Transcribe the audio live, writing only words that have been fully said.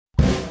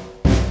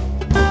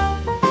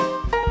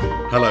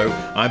Hello,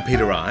 I'm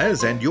Peter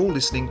Ayres, and you're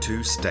listening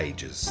to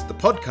Stages, the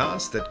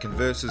podcast that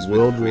converses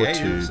World with War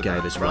creatives II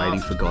gave us Waiting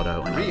for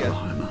Godot and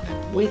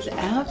Oklahoma.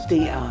 Without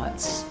the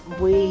arts,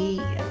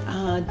 we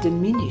are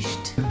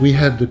diminished. We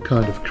had the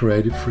kind of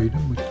creative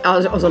freedom. I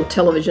was on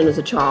television as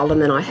a child,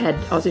 and then I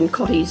was in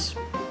Cotty's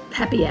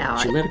Happy Hour.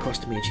 She leaned across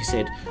to me and she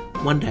said,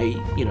 one day,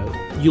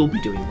 you'll be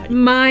doing that.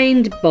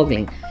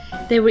 Mind-boggling.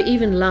 They were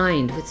even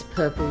lined with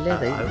purple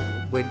leather.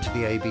 I went to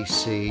the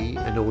ABC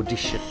and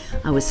auditioned.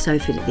 I was so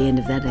fit at the end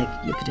of that,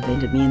 you could have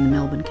entered me in the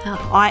Melbourne Cup.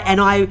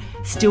 I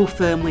still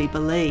firmly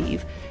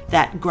believe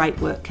that great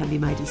work can be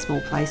made in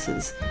small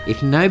places.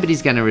 If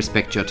nobody's going to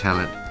respect your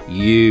talent,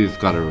 you've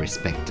got to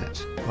respect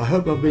it. I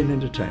hope I've been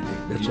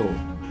entertaining, that's all.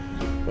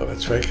 Well,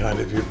 that's very kind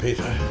of you,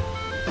 Peter.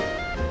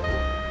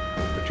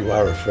 But you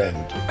are a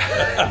friend.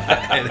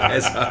 And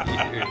as are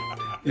you.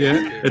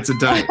 Yeah, it's a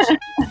date.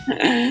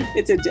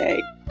 It's a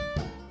date.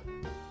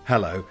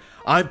 Hello,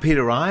 I'm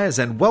Peter Ayres,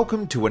 and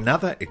welcome to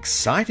another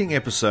exciting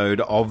episode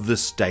of the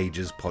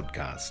Stages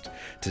podcast.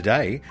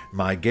 Today,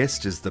 my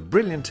guest is the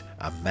brilliant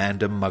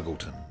Amanda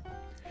Muggleton.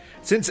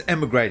 Since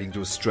emigrating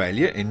to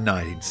Australia in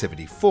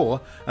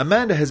 1974,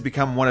 Amanda has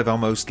become one of our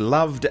most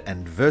loved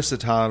and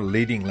versatile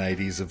leading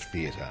ladies of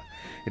theatre.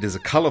 It is a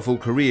colourful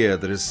career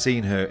that has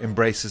seen her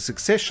embrace a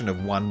succession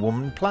of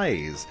one-woman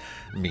plays,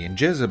 Me and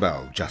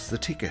Jezebel, Just the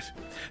Ticket,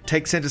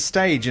 take centre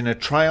stage in a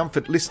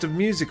triumphant list of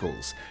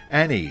musicals,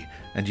 Annie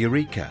and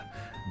Eureka,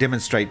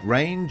 demonstrate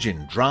range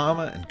in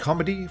drama and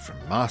comedy from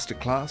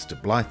Masterclass to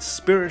Blythe's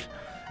Spirit,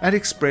 and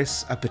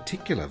express a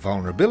particular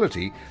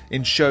vulnerability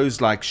in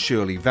shows like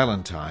Shirley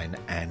Valentine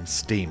and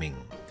Steaming.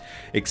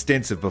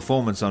 Extensive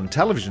performance on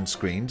television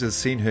screens has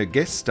seen her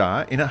guest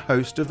star in a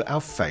host of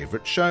our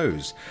favourite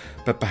shows,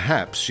 but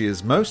perhaps she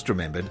is most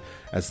remembered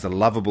as the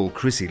lovable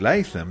Chrissy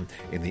Latham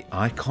in the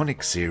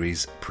iconic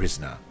series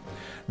Prisoner.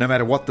 No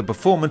matter what the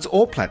performance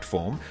or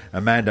platform,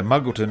 Amanda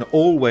Muggleton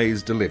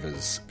always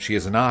delivers. She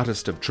is an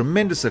artist of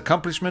tremendous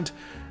accomplishment,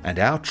 and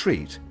our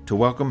treat to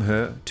welcome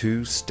her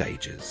to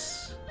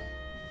Stages.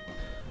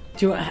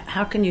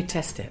 How can you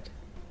test it?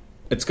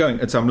 It's going.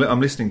 I'm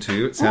listening to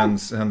you. It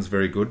sounds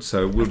very good.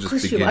 So we'll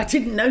just begin. I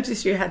didn't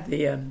notice you had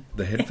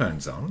the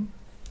headphones on.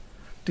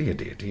 Dear.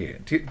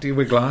 Do you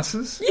wear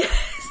glasses?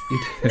 Yes.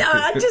 No,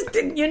 I just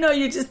didn't.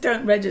 You just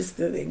don't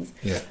register things.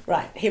 Yeah.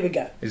 Right. Here we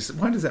go.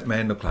 Why does that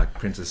man look like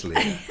Princess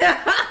Leia?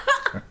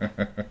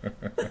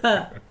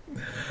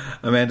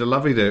 Amanda,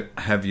 lovely to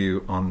have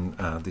you on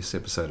this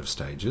episode of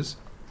Stages.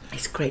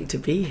 It's great to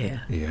be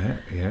here.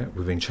 Yeah.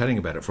 We've been chatting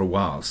about it for a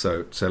while.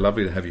 So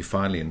lovely to have you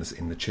finally in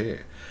the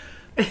chair.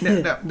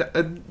 Now,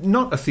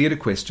 not a theatre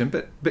question,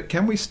 but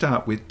can we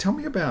start with, tell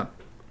me about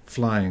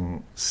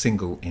flying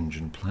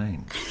single-engine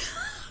planes?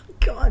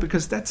 God.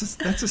 Because that's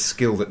a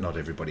skill that not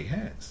everybody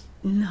has.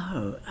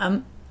 No.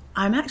 I'm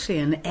actually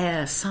an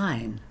air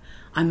sign.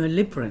 I'm a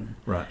Libran.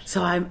 Right.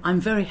 So I'm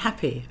very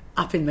happy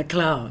up in the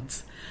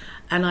clouds.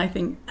 And I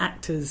think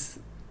actors,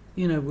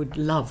 would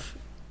love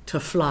to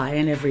fly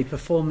in every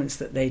performance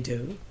that they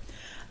do.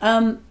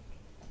 I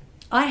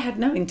had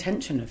no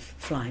intention of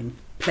flying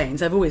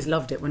planes. I've always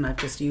loved it when I've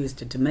just used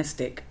a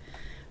domestic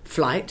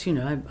flight.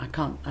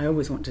 I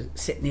always want to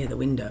sit near the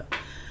window.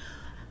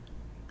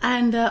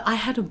 And I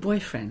had a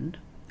boyfriend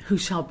who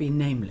shall be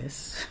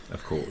nameless.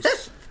 Of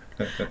course.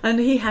 And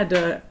he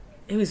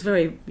was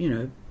very,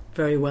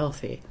 very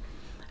wealthy.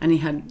 And he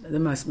had the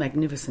most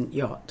magnificent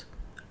yacht.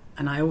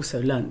 And I also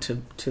learnt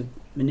to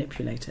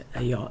manipulate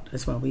a yacht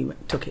as well. We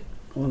took it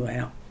all the way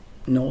up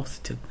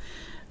north to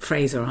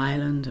Fraser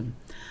Island.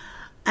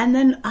 And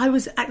then I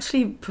was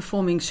actually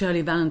performing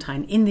Shirley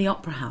Valentine in the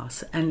Opera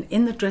House, and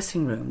in the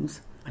dressing rooms,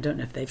 I don't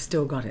know if they've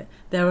still got it,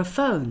 there are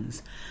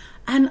phones.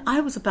 And I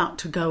was about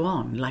to go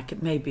on, like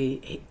it may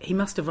be, he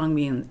must have rung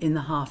me in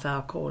the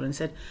half-hour call and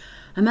said,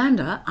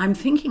 Amanda, I'm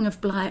thinking of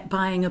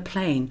buying a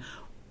plane.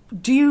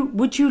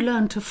 Would you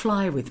learn to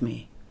fly with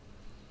me?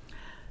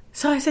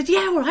 So I said,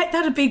 yeah, all right,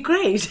 that'd be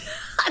great.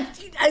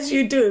 As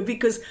you do,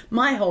 because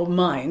my whole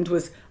mind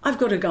was, I've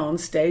got to go on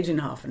stage in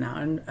half an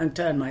hour and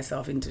turn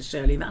myself into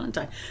Shirley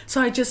Valentine.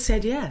 So I just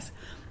said yes.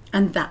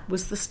 And that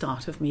was the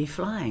start of me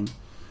flying.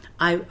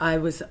 I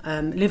was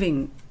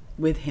living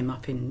with him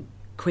up in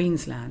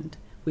Queensland.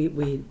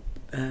 We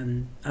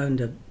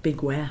owned a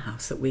big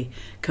warehouse that we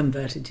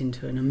converted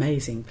into an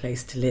amazing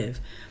place to live.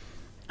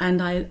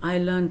 And I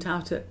learnt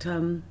out at,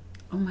 oh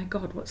my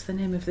God, what's the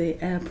name of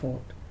the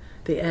airport?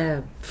 The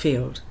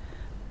airfield.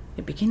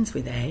 It begins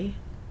with A.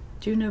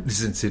 Do you know? This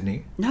is in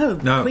Sydney? No,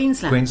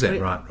 Queensland.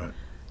 Queensland,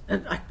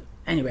 right.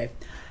 Anyway,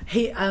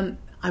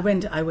 I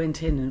went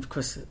in, and of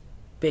course,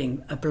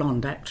 being a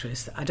blonde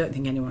actress, I don't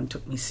think anyone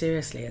took me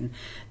seriously, and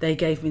they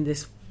gave me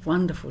this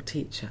wonderful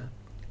teacher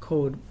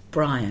called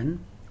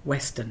Brian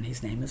Weston.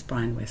 His name was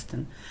Brian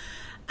Weston.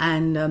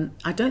 And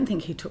I don't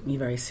think he took me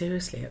very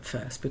seriously at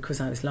first because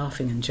I was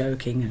laughing and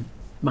joking and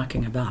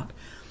mucking about.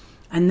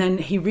 And then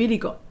he really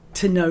got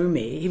to know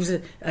me. He was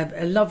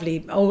a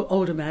lovely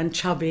older man,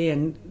 chubby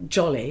and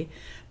jolly,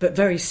 but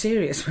very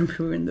serious when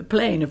we were in the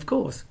plane, of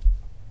course.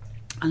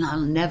 And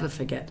I'll never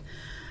forget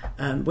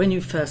when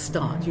you first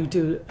start, you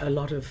do a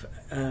lot of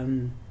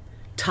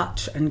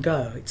touch and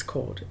go, it's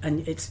called.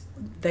 And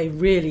they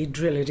really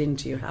drill it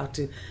into you how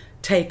to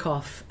take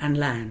off and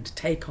land,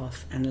 take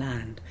off and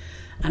land.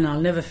 And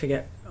I'll never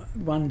forget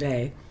one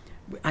day,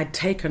 I'd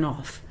taken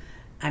off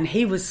and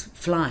he was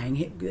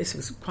flying. This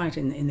was quite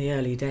in the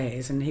early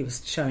days, and he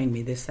was showing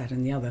me this, that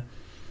and the other.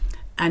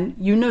 And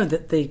you know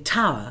that the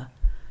tower,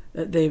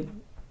 the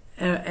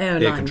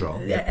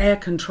air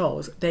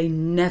controls, they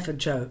never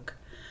joke.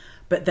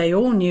 But they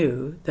all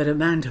knew that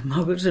Amanda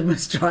Muggleton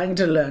was trying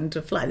to learn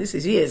to fly. This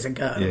is years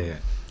ago. Yeah.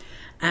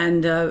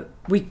 And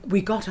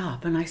we got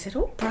up and I said,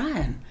 "Oh,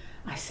 Brian,"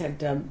 I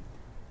said,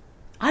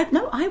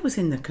 I was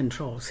in the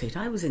control seat.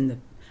 I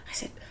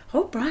said,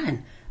 "Oh,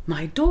 Brian,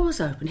 my door's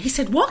open." He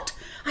said, "What?"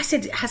 I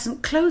said, "It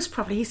hasn't closed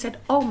properly." He said,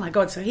 "Oh my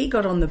God." So he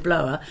got on the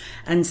blower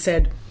and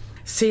said,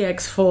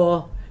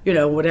 CX4,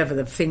 whatever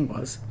the thing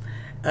was,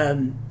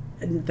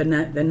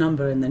 the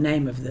number and the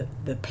name of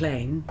the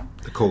plane.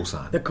 The call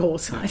sign. The call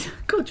sign.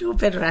 God, you're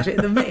better at it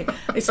than me.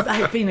 It's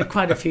been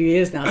quite a few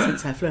years now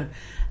since I've flown.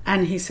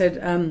 And he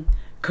said,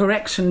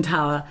 "Correction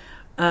tower,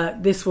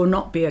 this will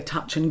not be a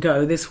touch and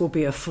go. This will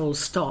be a full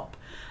stop."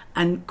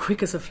 And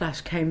quick as a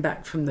flash came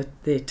back from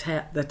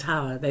the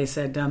tower. They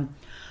said,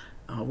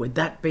 "Would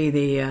that be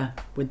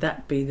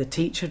the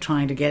teacher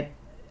trying to get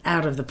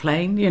out of the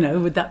plane?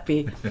 Would that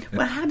be?"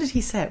 Well, how did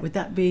he say it? Would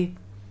that be?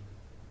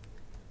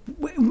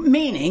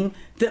 Meaning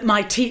that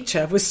my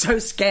teacher was so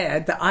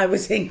scared that I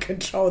was in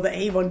control that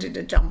he wanted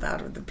to jump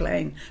out of the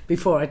plane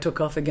before I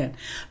took off again.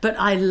 But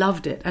I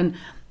loved it. And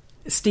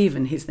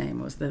Stephen, his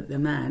name was the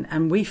man,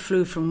 and we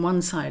flew from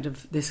one side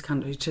of this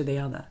country to the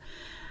other.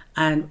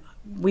 And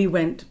we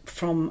went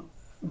from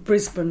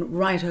Brisbane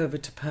right over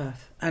to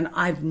Perth. And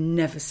I've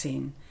never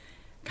seen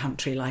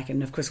country like it.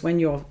 And of course, when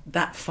you're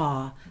that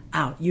far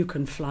out, you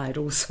can fly at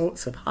all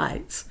sorts of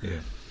heights.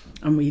 Yeah.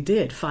 And we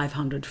did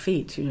 500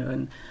 feet,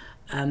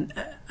 and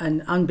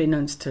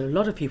unbeknownst to a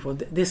lot of people,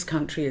 this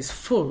country is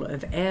full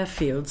of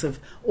airfields of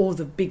all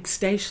the big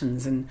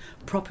stations and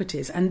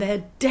properties, and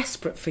they're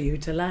desperate for you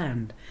to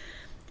land.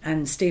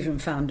 And Stephen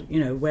found,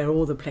 where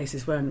all the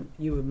places were. And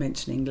you were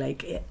mentioning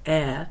Lake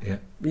Eyre. Yeah.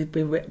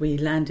 We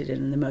landed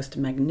in the most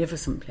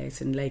magnificent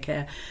place in Lake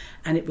Eyre,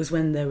 and it was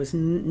when there was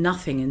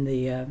nothing in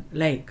the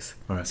lakes,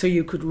 right. So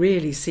you could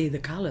really see the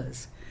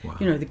colours. Wow.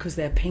 Because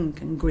they're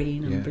pink and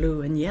green and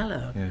blue and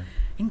yellow. Yeah.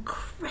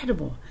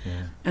 Incredible.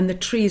 Yeah. And the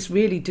trees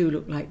really do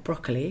look like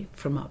broccoli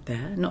from up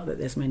there. Not that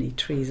there's many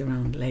trees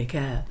around Lake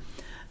Eyre.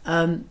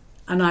 And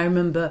I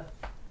remember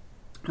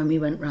when we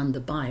went round the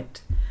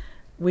Bight,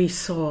 we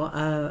saw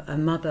a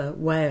mother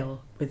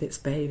whale with its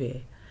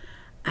baby,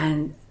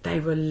 and they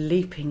were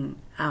leaping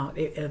out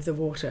of the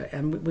water,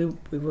 and we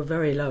were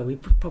very low. We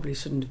probably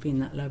shouldn't have been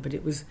that low, but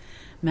it was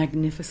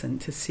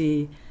magnificent to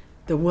see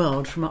the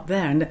world from up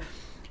there. And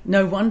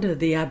no wonder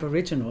the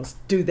Aboriginals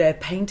do their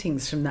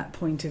paintings from that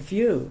point of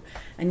view.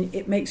 And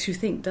it makes you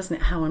think, doesn't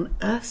it, how on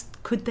earth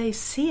could they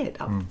see it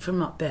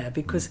from up there?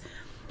 Because,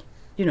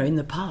 in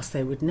the past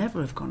they would never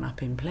have gone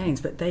up in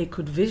planes, but they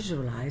could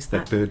visualise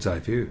that bird's eye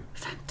view.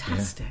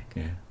 Fantastic.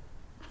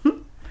 Yeah.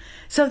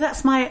 So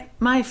that's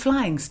my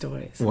flying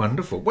stories.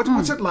 Wonderful.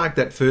 What's it like,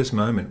 that first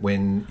moment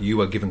when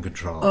you are given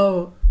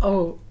control?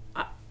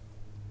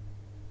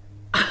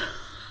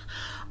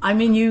 I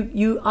mean,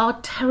 you are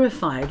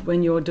terrified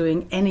when you're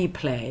doing any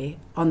play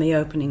on the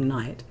opening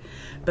night,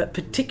 but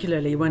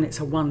particularly when it's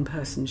a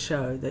one-person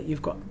show that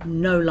you've got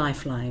no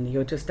lifeline,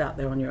 you're just out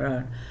there on your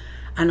own.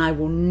 And I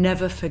will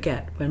never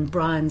forget when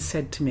Brian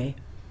said to me,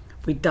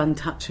 we'd done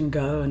touch and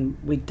go, and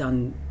we'd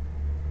done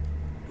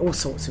all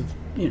sorts of,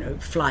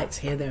 flights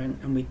here, there,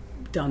 and we'd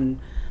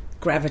done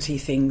gravity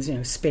things,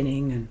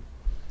 spinning and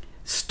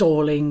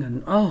stalling,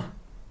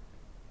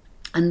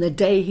 and the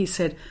day he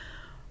said,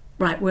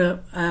 "Right, we'll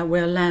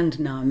land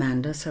now,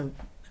 Amanda." So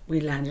we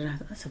landed. I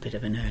thought, that's a bit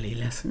of an early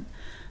lesson.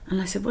 And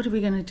I said, "What are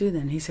we going to do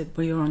then?" He said,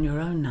 "Well, you're on your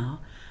own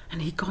now."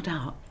 And he got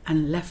out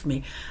and left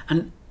me.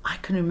 And I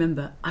can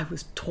remember I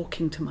was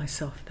talking to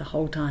myself the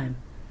whole time,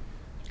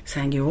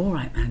 saying, "You're all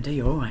right, Amanda,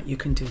 you're all right. You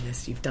can do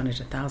this. You've done it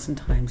 1,000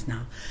 times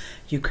now.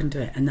 You can do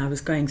it." And I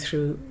was going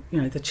through,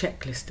 the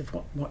checklist of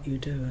what you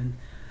do. And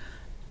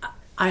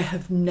I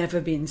have never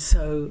been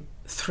so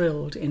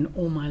thrilled in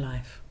all my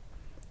life.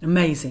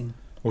 Amazing.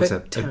 What's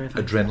that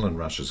adrenaline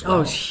rush as well?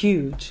 Oh, it's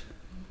huge.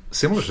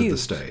 Similar to the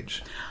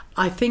stage.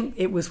 I think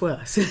it was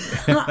worse.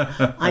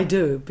 I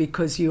do,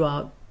 because you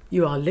are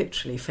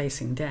literally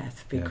facing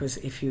death, because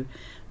if you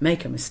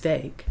make a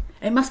mistake,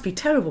 it must be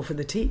terrible for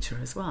the teacher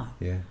as well.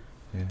 Yeah.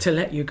 To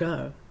let you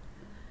go.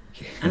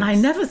 Yes. And I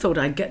never thought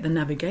I'd get the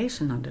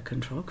navigation under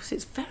control, because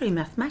it's very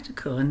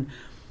mathematical, and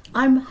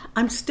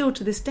I'm still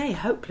to this day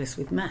hopeless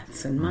with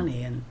maths and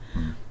money and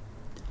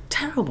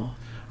terrible.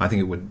 I think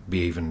it would be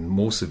even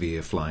more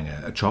severe flying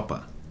a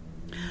chopper.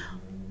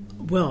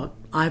 Well,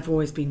 I've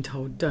always been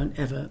told, don't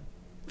ever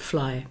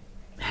fly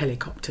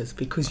helicopters,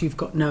 because you've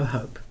got no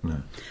hope.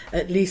 No.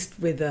 At least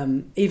with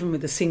even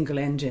with a single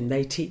engine,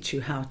 they teach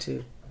you how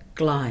to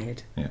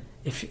glide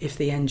if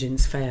the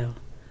engines fail.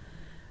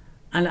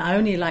 And I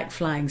only like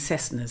flying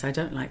Cessnas. I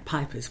don't like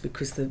Pipers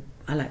because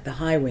I like the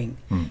high wing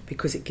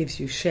because it gives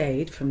you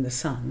shade from the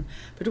sun,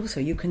 but also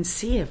you can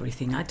see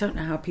everything. I don't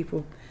know how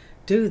people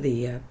do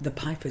the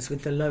Pipers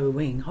with the low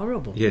wing.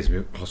 Horrible. Yes,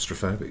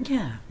 claustrophobic.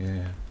 Yeah.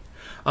 Yeah.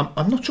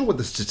 I'm not sure what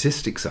the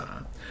statistics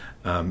are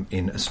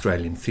in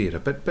Australian theatre,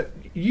 but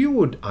you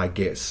would, I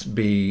guess,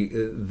 be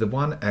the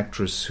one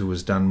actress who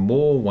has done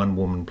more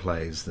one-woman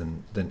plays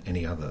than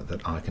any other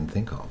that I can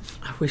think of.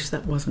 I wish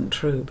that wasn't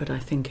true, but I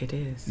think it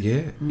is.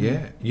 Yeah,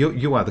 yeah.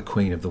 You are the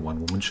queen of the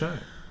one-woman show.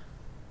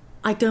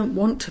 I don't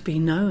want to be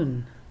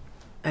known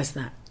as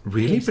that.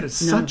 Really? But it's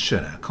such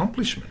an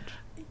accomplishment.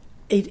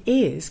 It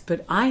is,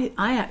 but I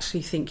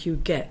actually think you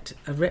get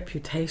a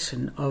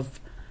reputation of...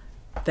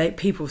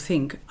 people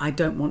think I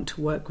don't want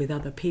to work with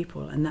other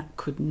people, and that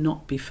could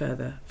not be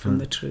further from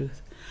the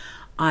truth.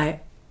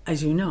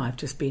 As you know, I've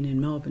just been in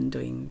Melbourne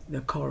doing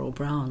the Coral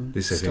Brown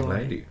This story. Effing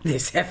Lady.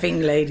 This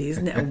Effing Lady,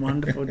 isn't it a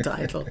wonderful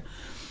title?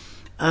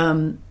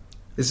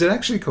 Is it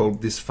actually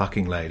called This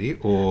Fucking Lady,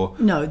 or...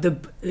 No,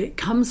 it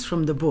comes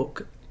from the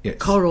book, yes.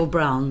 Coral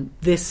Brown,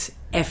 This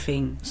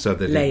Effing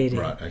Lady.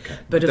 Right, okay.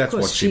 But that's of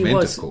course what she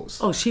meant, of course.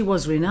 Oh, she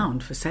was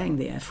renowned for saying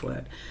the F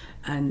word.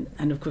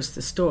 And of course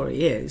the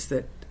story is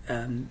that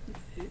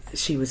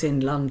she was in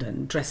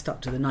London, dressed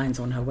up to the nines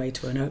on her way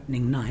to an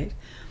opening night,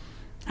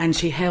 and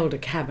she hailed a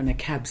cab and a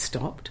cab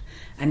stopped,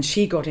 and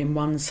she got in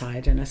one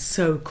side and a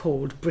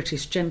so-called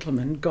British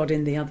gentleman got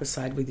in the other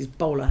side with his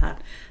bowler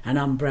hat and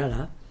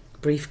umbrella,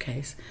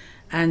 briefcase,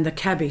 and the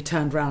cabbie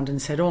turned round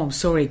and said, "Oh, I'm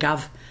sorry,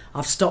 Gov,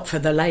 I've stopped for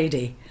the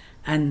lady."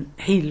 And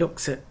he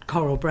looks at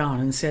Coral Brown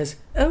and says,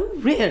 "Oh,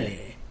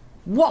 really?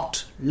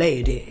 What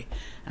lady?"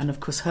 And of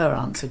course her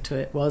answer to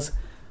it was,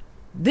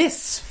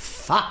 "This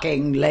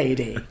fucking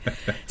lady."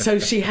 So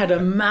she had a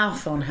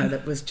mouth on her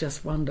that was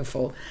just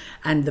wonderful,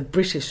 and the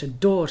British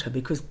adored her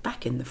because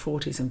back in the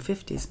 40s and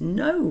 50s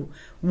no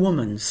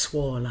woman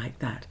swore like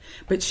that,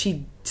 but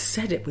she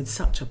said it with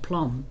such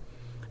aplomb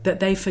that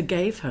they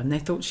forgave her and they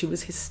thought she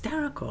was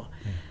hysterical.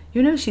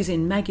 You know, she's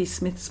in Maggie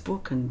Smith's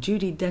book and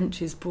Judi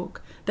Dench's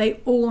book.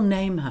 They all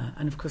name her,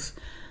 and of course,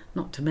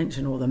 not to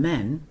mention all the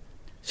men,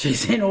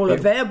 she's in all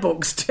of their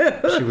books too.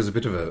 She was a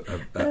bit of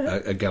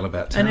a gal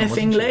about town, an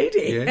effing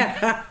lady.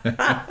 Yeah.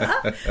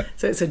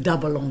 So it's a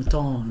double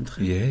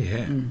entendre.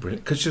 Yeah.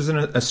 Brilliant. Because she was an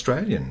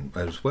Australian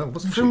as well,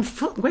 wasn't she?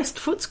 From West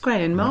Footscray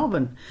in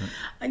Melbourne.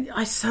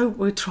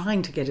 We're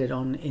trying to get it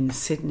on in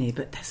Sydney,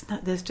 but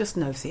there's just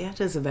no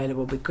theatres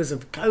available because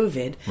of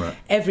COVID. Right.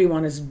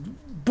 Everyone is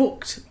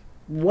booked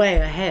way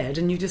ahead,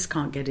 and you just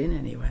can't get in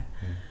anywhere.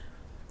 Yeah.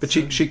 But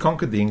she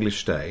conquered the English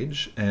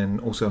stage and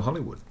also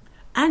Hollywood.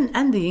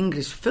 And the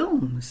English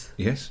films.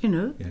 Yes. You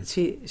know, yes.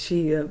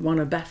 She won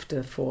a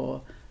BAFTA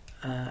for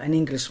An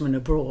Englishman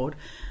Abroad,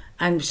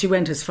 and she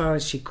went as far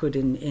as she could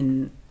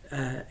in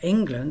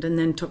England, and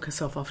then took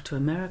herself off to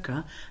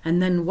America, and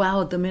then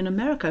wowed them in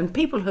America, and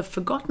people have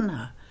forgotten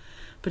her.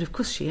 But of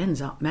course she ends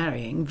up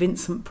marrying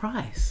Vincent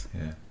Price.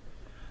 Yeah.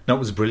 No, it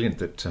was brilliant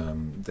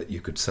that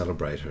you could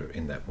celebrate her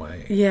in that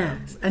way.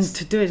 Yes, and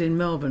to do it in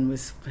Melbourne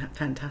was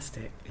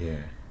fantastic. Yeah.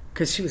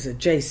 Because she was a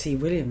J.C.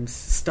 Williams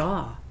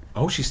star.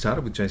 Oh, she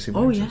started with J.C.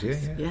 Williams. Oh,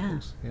 yes. Yeah. Of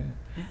course, yeah.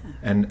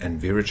 And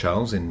Vera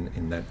Charles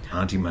in that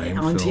Auntie Mame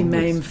film. Auntie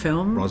Mame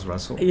film. Ros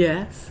Russell.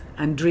 Yes.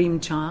 And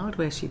Dream Child,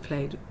 where she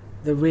played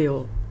the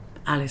real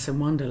Alice in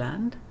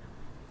Wonderland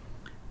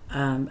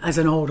as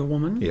an older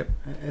woman,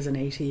 as an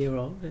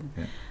 80-year-old.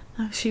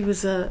 And she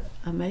was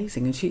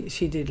amazing. And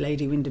she did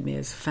Lady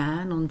Windermere's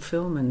Fan on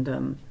film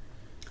and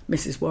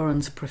Mrs.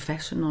 Warren's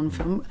Profession on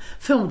film,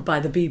 filmed by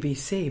the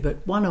BBC,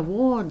 but won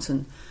awards,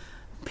 and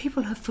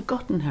people have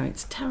forgotten her.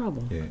 It's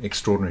terrible. Yeah,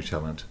 extraordinary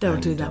talent. They'll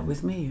do that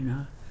with me, you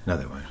know. No,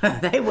 they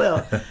won't. They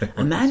will.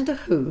 Amanda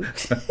who?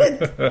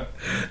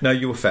 No,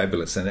 you were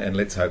fabulous, and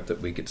let's hope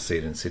that we get to see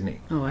it in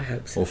Sydney. Oh, I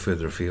hope so. Or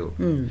further afield.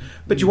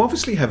 But you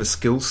obviously have a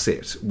skill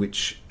set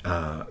which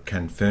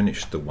can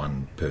furnish the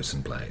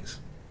one-person plays.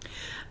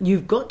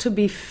 You've got to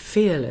be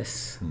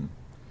fearless.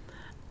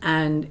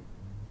 And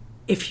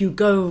if you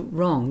go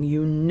wrong,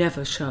 you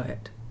never show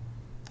it.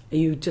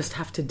 You just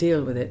have to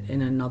deal with it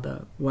in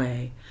another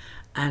way.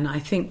 And I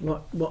think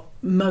what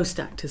most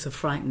actors are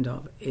frightened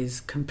of is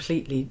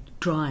completely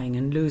drying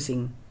and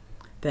losing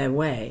their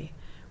way,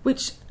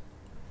 which,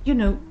 you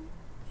know,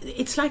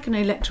 it's like an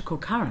electrical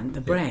current,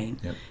 the brain.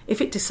 Yep.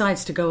 If it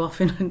decides to go off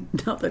in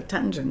another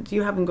tangent,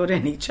 you haven't got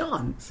any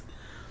chance.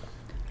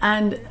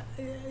 And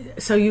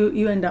so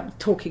you end up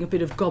talking a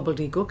bit of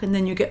gobbledygook, and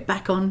then you get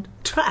back on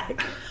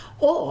track.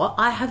 Or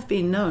I have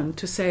been known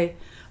to say...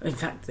 In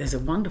fact, there's a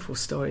wonderful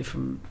story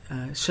from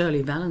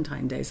Shirley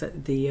Valentine days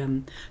at the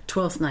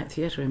 12th Night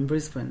Theatre in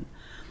Brisbane.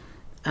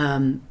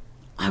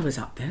 I was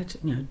up there,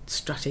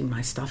 strutting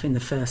my stuff in the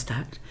first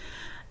act,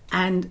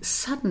 and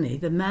suddenly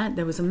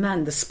there was a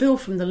man. The spill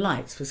from the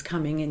lights was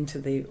coming into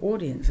the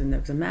audience, and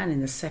there was a man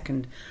in the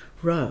second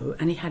row,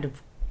 and he had a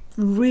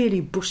really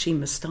bushy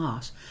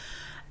moustache,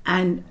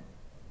 and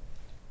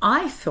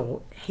I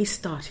thought he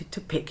started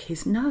to pick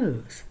his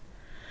nose.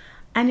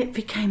 And it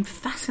became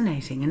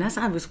fascinating. And as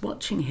I was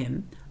watching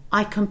him,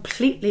 I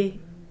completely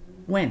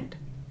went.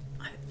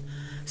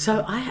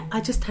 So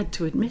I just had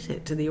to admit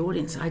it to the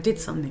audience. I did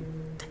something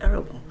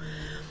terrible.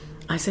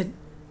 I said,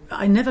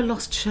 I never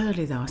lost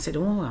Shirley, though. I said,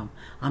 oh, well,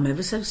 I'm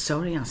ever so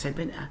sorry. I said,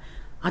 but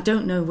I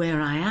don't know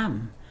where I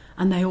am.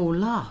 And they all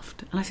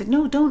laughed. And I said,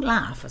 no, don't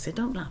laugh. I said,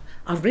 don't laugh.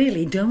 I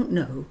really don't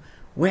know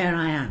where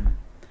I am.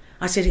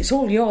 I said, it's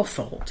all your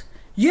fault.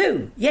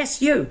 You,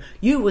 yes, you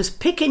was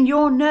picking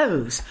your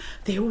nose.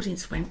 The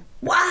audience went,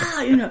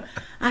 wow, you know.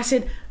 I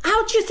said,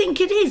 how do you think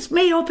it is,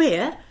 me up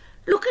here,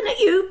 looking at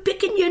you,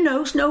 picking your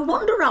nose? No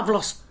wonder I've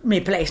lost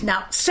my place.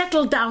 Now,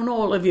 settle down,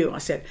 all of you. I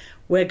said,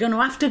 we're going to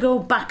have to go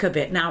back a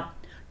bit. Now,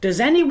 does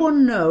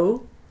anyone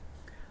know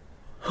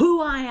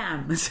who I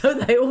am? So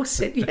they all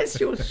said, yes,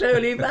 you're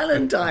Shirley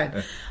Valentine.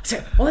 I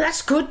said, oh,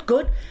 that's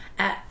good.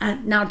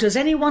 And now, does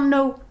anyone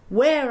know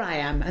where I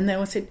am? And they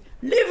all said,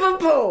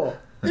 Liverpool.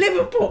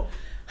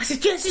 I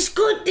said, yes,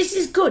 this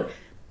is good.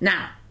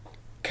 Now,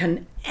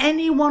 can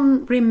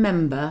anyone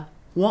remember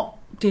what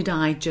did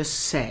I just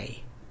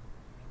say?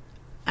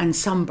 And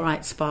some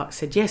bright spark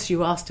said, yes,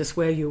 you asked us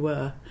where you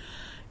were.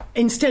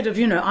 Instead of,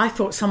 I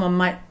thought someone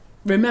might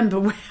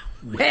remember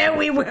where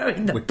we were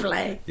in the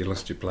play. You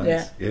lost your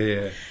place.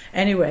 Yeah.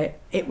 Anyway,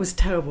 it was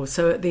terrible.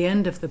 So at the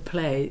end of the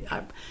play,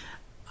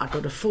 I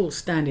got a full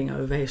standing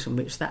ovation,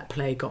 which that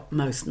play got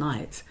most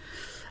nights.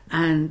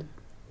 And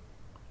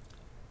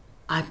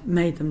I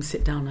made them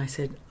sit down. I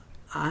said,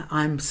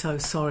 I'm so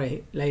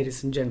sorry,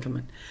 ladies and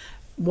gentlemen.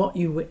 What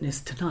you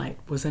witnessed tonight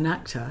was an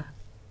actor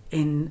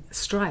in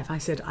strife. I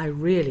said, I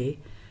really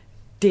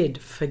did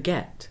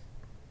forget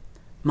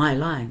my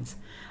lines.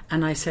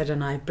 And I said,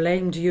 and I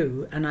blamed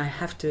you, and I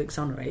have to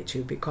exonerate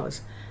you,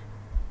 because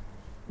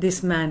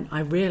this man, I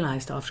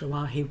realised after a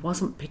while, he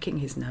wasn't picking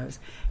his nose.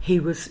 He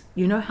was,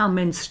 you know how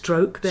men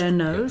stroke their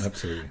nose? Yeah,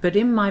 absolutely.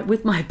 But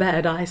with my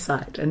bad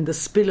eyesight and the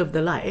spill of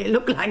the light, it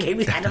looked like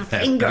he had a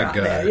finger up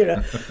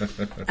there,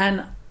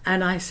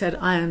 And I said,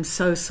 I am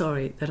so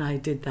sorry that I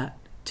did that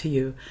to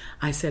you.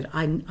 I said,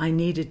 I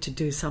needed to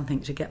do something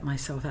to get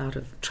myself out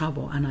of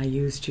trouble, and I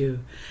used you.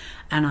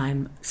 And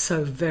I'm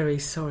so very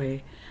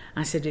sorry.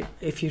 I said,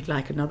 if you'd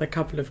like another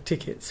couple of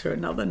tickets for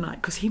another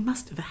night, because he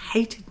must have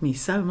hated me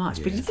so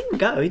much. But he didn't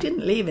go. He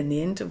didn't leave in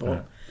the interval.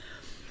 Right.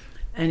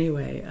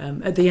 Anyway,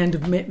 at the end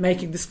of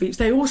making the speech,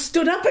 they all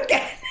stood up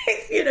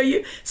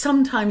again.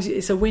 Sometimes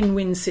it's a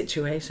win-win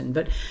situation,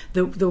 but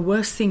the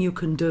worst thing you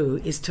can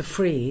do is to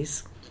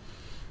freeze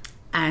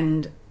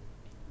and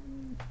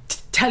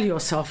tell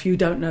yourself you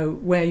don't know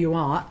where you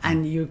are,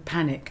 and you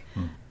panic.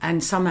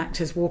 And some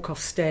actors walk off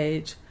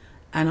stage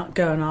and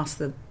go and ask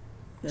the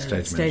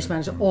stage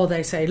manager, or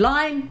they say,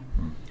 line.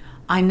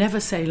 I never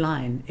say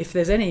line. If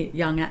there's any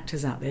young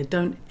actors out there,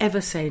 don't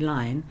ever say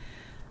line.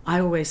 I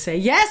always say,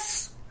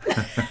 yes!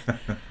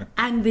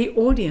 And the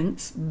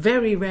audience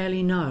very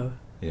rarely know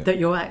that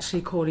you're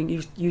actually calling.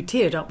 You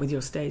teared up with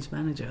your stage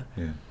manager.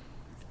 Yeah.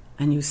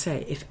 And you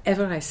say, if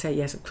ever I say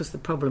yes, of course the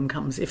problem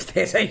comes if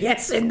there's a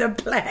yes in the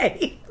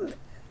play.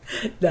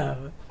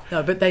 No,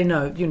 but they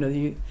know,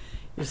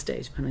 your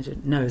stage manager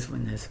knows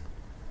when there's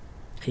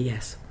a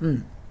yes.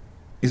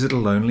 Is it a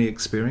lonely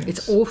experience?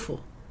 It's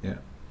awful. Yeah.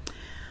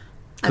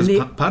 Because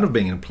part of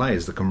being in a play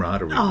is the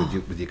camaraderie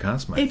with your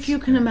castmates. If you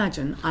can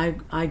imagine,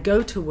 I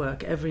go to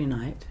work every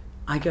night.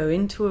 I go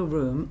into a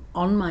room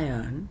on my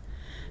own.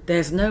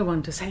 There's no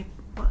one to say,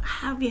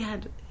 how have you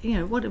had,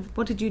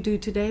 what did you do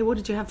today? What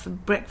did you have for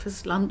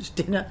breakfast, lunch,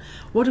 dinner?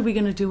 What are we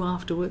going to do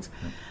afterwards?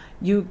 Yeah.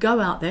 You go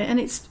out there, and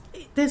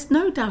there's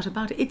no doubt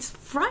about it. It's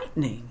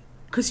frightening,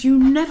 because you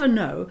never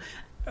know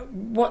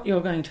what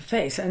you're going to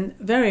face. And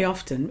very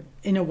often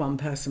in a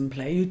one-person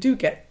play, you do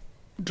get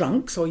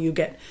drunks, or you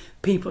get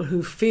people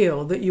who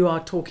feel that you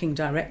are talking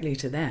directly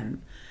to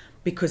them,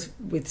 because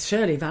with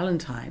Shirley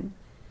Valentine,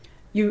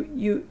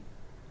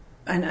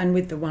 and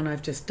with the one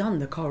I've just done,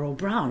 the Coral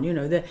Brown,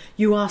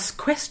 you ask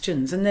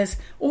questions, and there's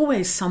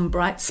always some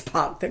bright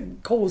spark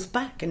that calls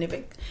back, and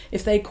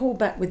if they call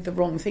back with the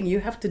wrong thing,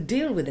 you have to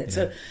deal with it. Yeah.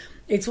 So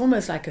it's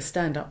almost like a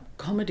stand-up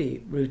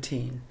comedy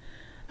routine.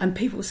 And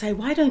people say,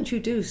 why don't you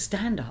do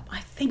stand-up? I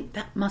think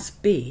that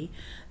must be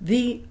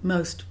the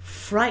most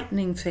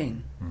frightening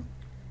thing.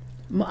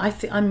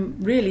 I'm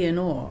really in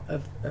awe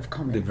of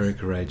comedy. They're very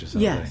courageous,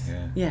 aren't they?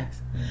 Yeah.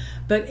 Yes. Yeah.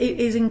 But it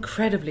is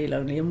incredibly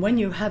lonely. And when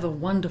you have a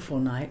wonderful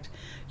night,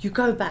 you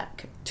go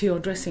back to your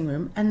dressing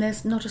room and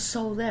there's not a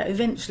soul there.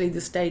 Eventually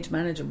the stage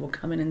manager will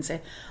come in and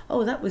say,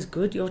 oh, that was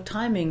good. Your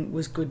timing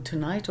was good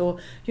tonight. Or,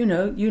 you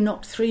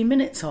knocked 3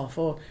 minutes off.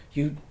 Or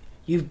you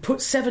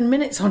put 7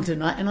 minutes on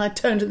tonight. And I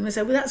turned to them and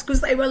said, well, that's because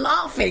they were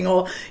laughing.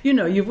 Or,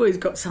 you've always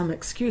got some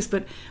excuse.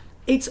 But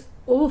it's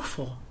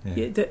awful.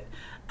 Yeah.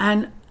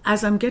 And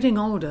as I'm getting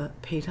older,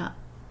 Peter,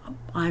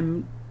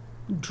 I'm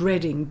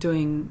dreading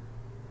doing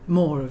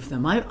more of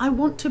them. I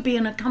want to be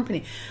in a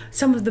company.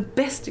 Some of the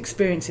best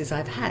experiences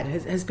I've had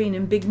has been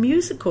in big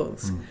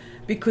musicals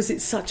because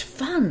it's such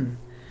fun.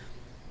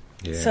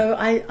 Yeah. So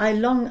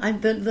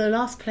the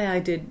last play I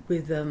did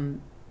with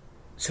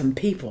some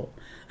people,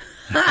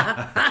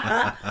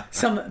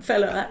 some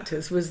fellow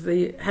actors, was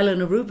the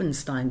Helena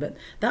Rubinstein, but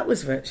that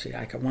was virtually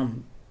like a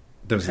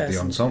That was at the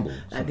ensemble.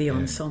 At the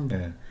ensemble.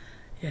 Yeah.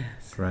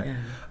 Yes. Right.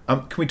 Yeah.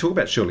 Can we talk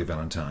about Shirley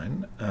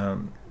Valentine?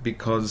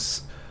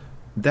 Because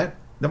that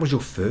was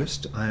your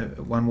first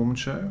one-woman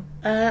show?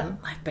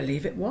 I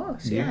believe it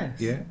was, yes.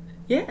 Yeah?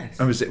 Yes.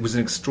 It was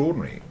an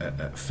extraordinary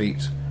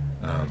feat.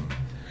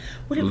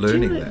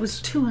 It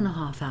was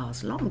 2.5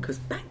 hours long, because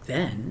back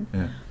then,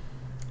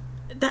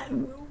 that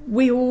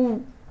we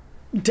all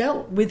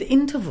dealt with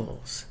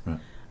intervals. Right.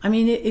 I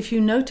mean, if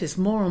you notice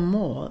more and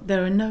more,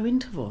 there are no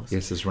intervals.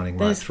 Yes, it's running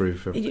right through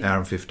for an hour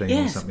and 15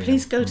 or something. Yes,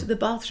 please go to the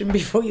bathroom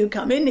before you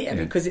come in here,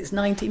 because it's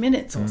 90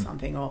 minutes or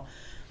something.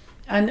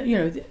 And, you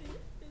know,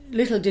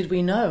 little did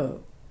we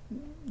know,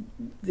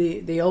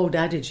 the old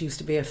adage used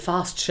to be a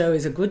fast show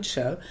is a good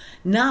show.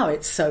 Now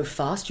it's so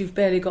fast, you've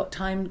barely got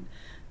time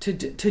to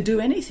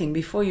do anything.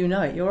 Before you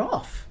know it, you're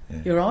off.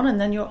 Yeah. You're on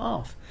and then you're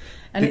off.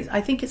 And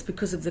I think it's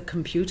because of the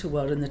computer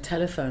world and the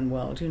telephone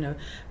world. You know,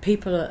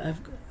 people are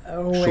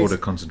always shorter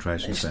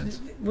concentration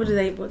spans.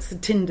 What's the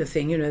Tinder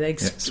thing? You know, they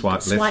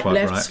swipe left,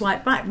 right.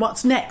 swipe right.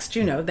 What's next?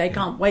 You know, they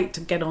can't wait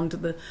to get on to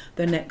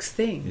the next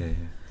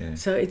thing. Yeah.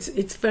 So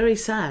it's very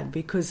sad,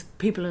 because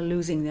people are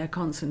losing their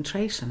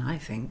concentration. I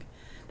think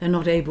they're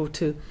not able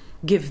to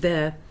give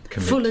their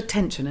full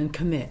attention and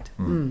commit.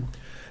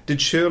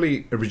 Did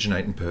Shirley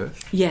originate in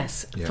Perth?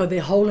 Yes, for the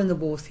Hole in the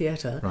Wall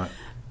Theatre. Right.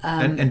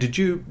 And did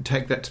you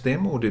take that to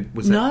them, or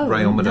was that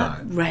Ray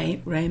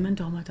Omadai? Raymond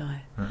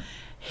Omadai. Right.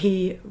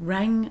 He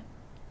rang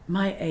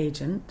my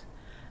agent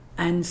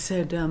and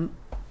said,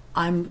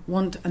 I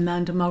want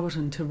Amanda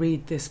Muggleton to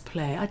read this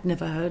play. I'd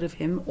never heard of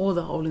him or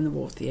the Hole in the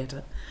Wall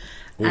Theatre.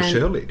 Or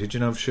Shirley. Did you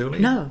know of Shirley?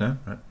 No. No?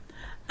 Right.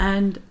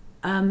 And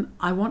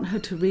I want her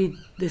to read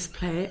this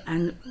play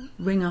and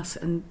ring us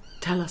and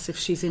tell us if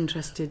she's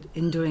interested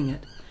in doing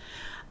it.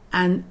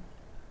 And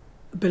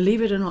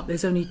believe it or not,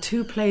 there's only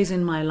 2 plays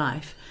in my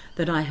life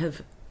that I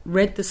have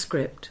read the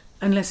script,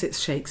 unless it's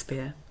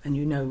Shakespeare and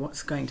you know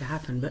what's going to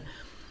happen. But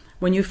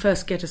when you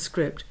first get a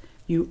script,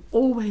 you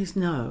always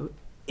know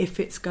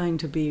if it's going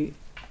to be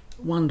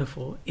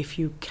wonderful if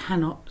you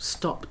cannot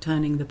stop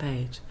turning the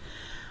page.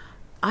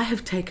 I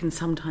have taken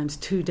sometimes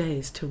 2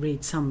 days to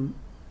read some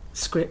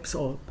scripts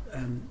or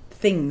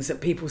things that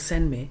people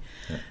send me,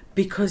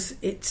 because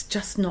it's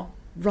just not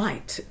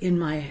right in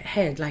my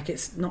head, like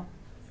it's not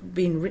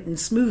been written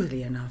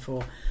smoothly enough,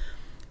 or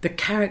the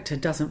character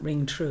doesn't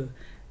ring true.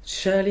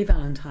 Shirley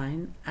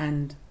Valentine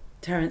and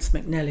Terence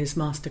McNally's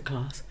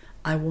masterclass,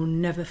 I will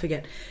never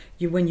forget.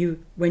 When you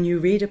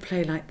read a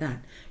play like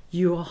that,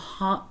 your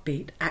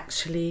heartbeat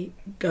actually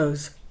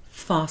goes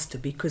faster,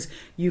 because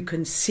you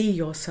can see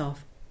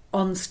yourself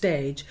on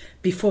stage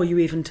before you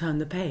even turn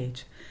the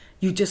page.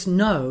 You just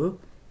know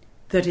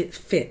that it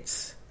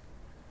fits,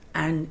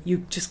 and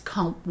you just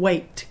can't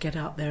wait to get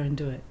out there and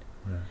do it.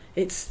 Yeah.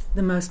 It's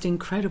the most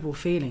incredible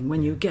feeling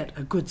when you get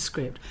a good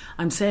script.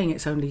 I'm saying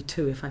it's only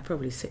 2. If I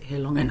probably sit here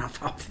long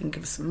enough, I'll think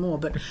of some more.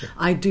 But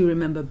I do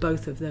remember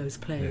both of those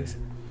plays.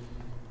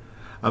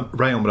 Yeah.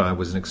 Ray Omadai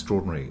was an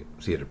extraordinary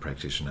theatre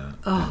practitioner.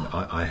 Oh.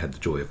 And I had the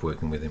joy of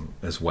working with him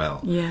as well.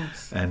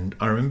 Yes. And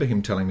I remember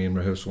him telling me in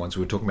rehearsal once,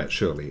 we were talking about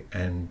Shirley,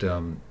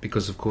 and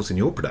because, of course, in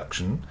your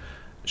production,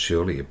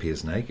 Shirley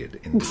appears naked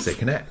in the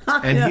second act.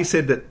 And he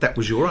said that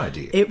was your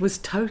idea. It was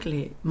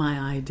totally my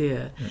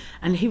idea. Yeah.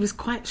 And he was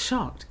quite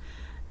shocked.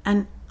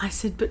 And I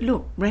said, but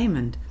look,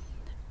 Raymond,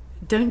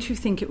 don't you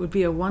think it would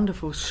be a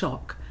wonderful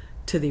shock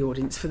to the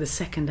audience for the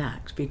second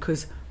act?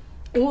 Because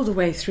all the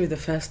way through the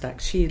first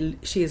act, she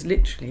is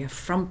literally a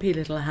frumpy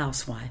little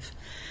housewife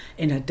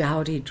in a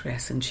dowdy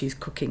dress, and she's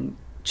cooking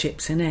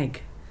chips and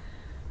egg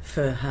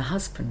for her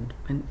husband.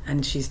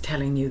 And she's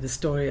telling you the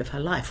story of her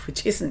life,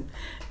 which isn't,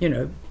 you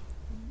know,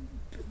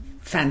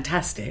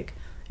 fantastic.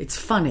 It's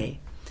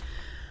funny.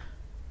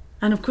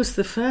 And of course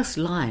the first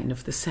line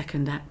of the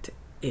second act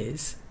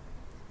is,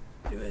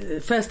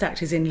 the first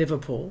act is in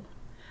Liverpool,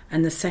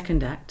 and the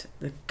second act,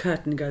 the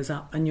curtain goes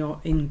up and you're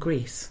in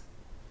Greece.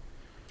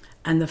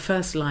 And the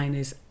first line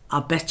is, I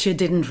bet you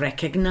didn't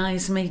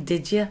recognise me,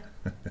 did you?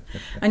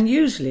 And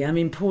usually, I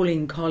mean,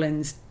 Pauline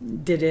Collins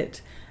did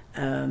it,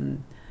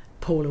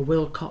 Paula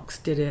Wilcox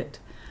did it,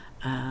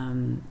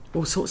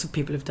 all sorts of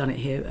people have done it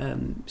here.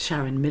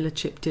 Sharon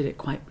Millerchip did it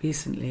quite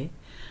recently,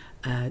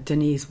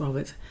 Denise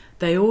Roberts.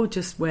 They all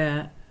just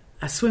wear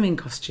a swimming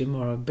costume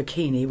or a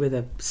bikini with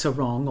a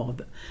sarong or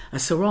a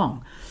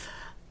sarong.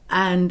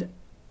 And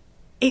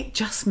it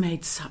just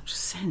made such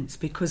sense,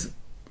 because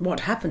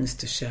what happens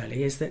to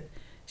Shirley is that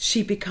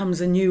she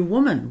becomes a new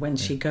woman when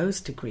she goes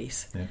to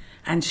Greece,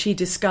 and she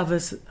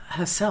discovers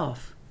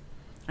herself.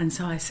 And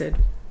so I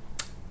said,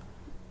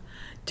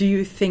 do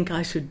you think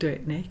I should do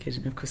it naked?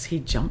 And of course he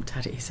jumped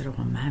at it. He said, oh,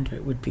 Amanda,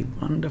 it would be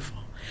wonderful.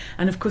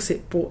 And of course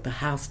it brought the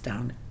house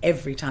down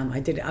every time I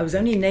did it. I was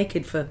only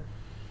naked for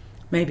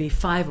maybe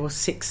 5 or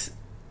 6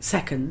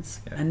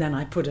 seconds, and then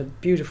I put a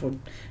beautiful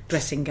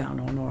dressing gown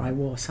on, or I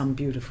wore some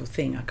beautiful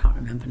thing. I can't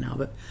remember now,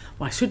 but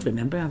I should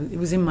remember. It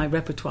was in my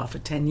repertoire for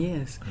 10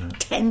 years.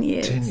 10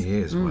 years. 10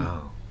 years,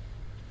 wow.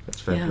 That's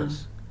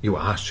fabulous. You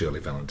are Shirley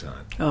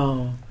Valentine.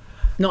 Oh,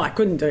 No, I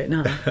couldn't do it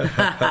now.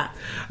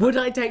 Would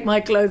I take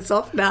my clothes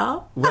off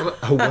now? Well,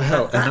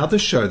 another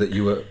show that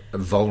you were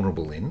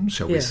vulnerable in,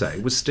 shall we say,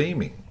 was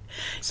steaming.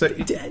 So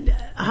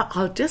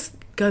I'll just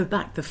go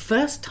back. The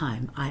first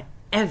time I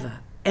ever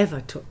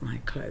took my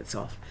clothes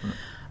off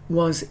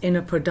was in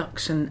a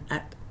production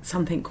at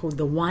something called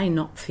the Why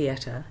Not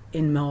Theatre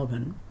in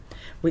Melbourne,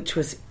 which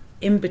was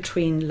in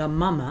between La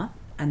Mama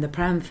and the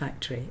Pram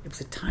Factory. It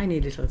was a tiny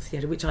little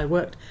theatre which I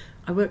worked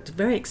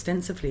very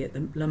extensively at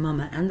the La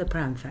Mama and the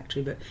Pram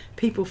Factory, but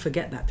people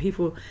forget that.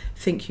 People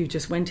think you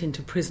just went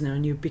into Prisoner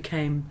and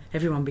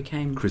everyone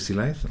became Chrissy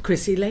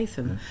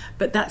Latham. Yeah.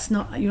 But that's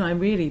not, I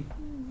really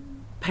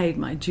paid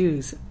my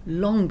dues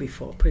long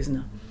before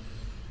Prisoner.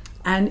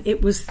 And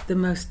it was the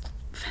most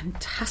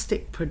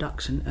fantastic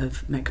production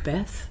of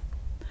Macbeth.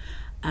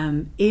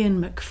 Ian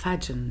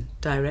McFadden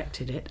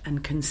directed it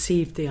and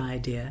conceived the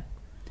idea.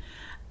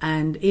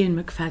 And Ian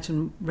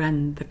McFadden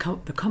ran the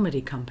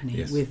comedy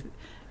company with,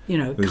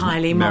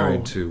 Kylie married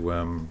Mole,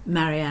 to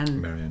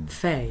Marianne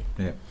Faye.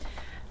 Yeah.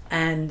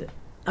 And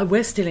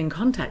we're still in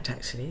contact,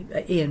 actually.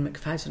 Ian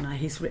McFadden and I,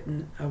 he's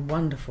written a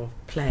wonderful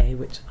play,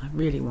 which I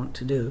really want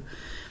to do.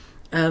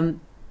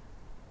 I'm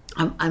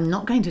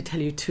not going to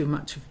tell you too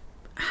much of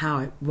how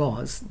it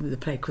was, the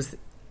play, because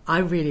I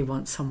really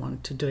want someone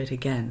to do it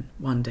again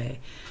one day.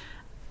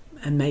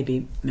 And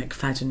maybe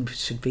McFadden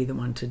should be the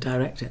one to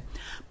direct it.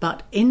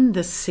 But in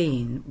the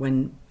scene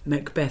when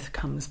Macbeth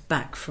comes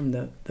back from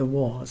the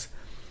wars...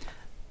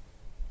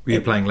 Were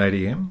you playing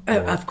Lady M?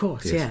 Of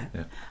course, yes,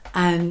 yeah.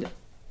 And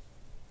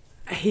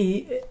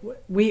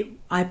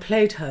I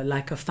played her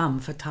like a femme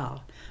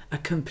fatale, a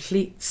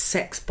complete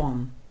sex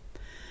bomb,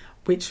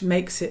 which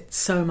makes it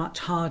so much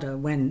harder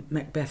when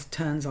Macbeth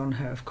turns on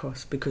her, of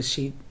course, because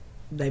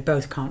they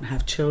both can't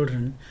have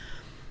children.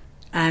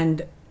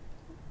 And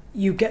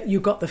you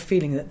got the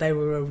feeling that they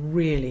were a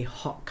really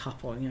hot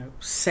couple.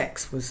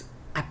 Sex was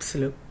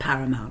absolute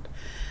paramount.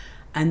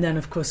 And then,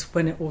 of course,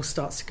 when it all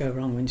starts to go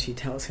wrong, when she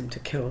tells him to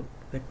kill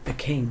the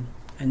king,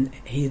 and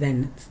he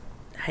then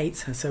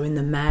hates her. So in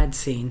the mad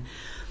scene,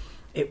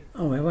 I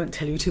won't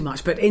tell you too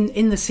much, but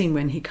in the scene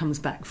when he comes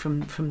back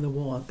from the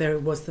war, there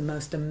was the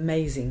most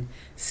amazing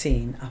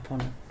scene up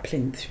on a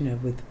plinth,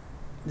 with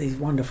these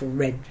wonderful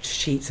red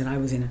sheets, and I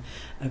was in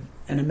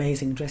an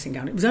amazing dressing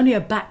gown. It was only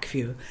a back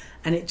view,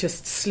 and it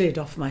just slid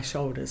off my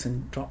shoulders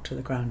and dropped to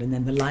the ground, and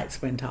then the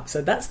lights went up.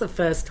 So that's the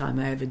first time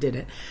I ever did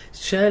it.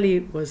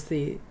 Steaming was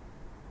the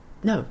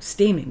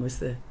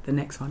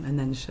next one, and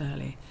then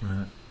Shirley.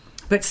 Right.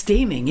 But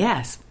steaming,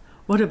 yes.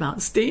 What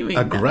about steaming?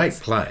 A great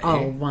play.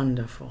 Oh,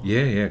 wonderful.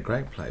 Yeah,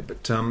 great play.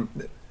 But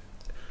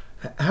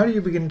how do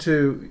you begin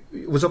to...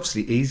 It was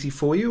obviously easy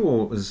for you,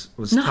 or it was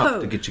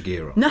tough to get your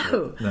gear on?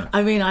 No.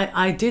 I mean,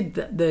 I did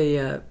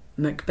the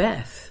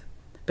Macbeth,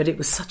 but it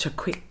was such a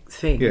quick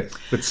thing. Yes,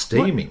 but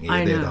steaming,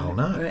 you're there the whole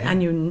night. Yeah.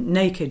 And you're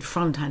naked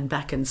front and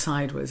back and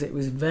sideways. It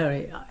was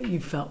you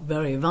felt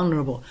very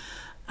vulnerable.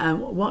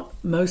 What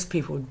most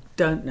people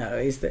don't know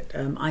is that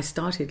I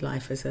started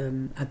life as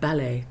a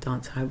ballet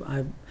dancer.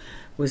 I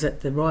was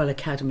at the Royal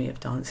Academy of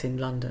Dance in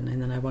London,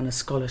 and then I won a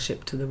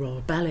scholarship to the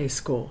Royal Ballet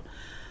School.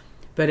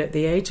 But at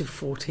the age of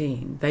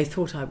 14, they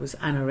thought I was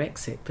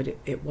anorexic, but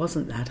it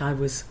wasn't that.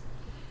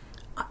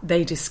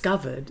 They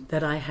discovered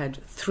that I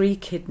had 3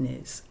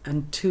 kidneys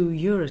and 2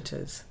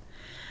 ureters.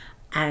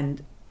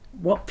 And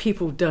what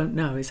people don't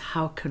know is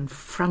how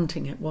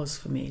confronting it was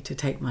for me to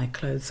take my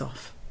clothes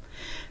off.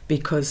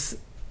 Because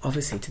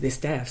obviously to this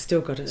day I've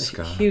still got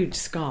a huge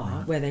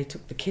scar where they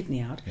took the kidney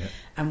out. Yeah.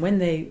 And when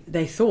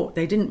they thought,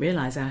 they didn't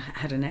realise I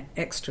had an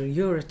extra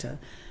ureter.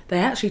 They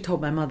actually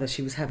told my mother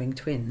she was having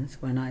twins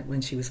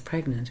when she was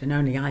pregnant, and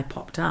only I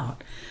popped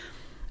out.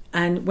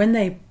 And when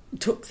they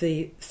took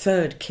the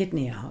 3rd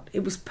kidney out,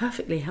 it was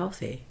perfectly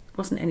healthy. There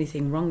wasn't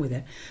anything wrong with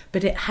it.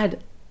 But it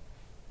had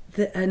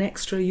an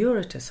extra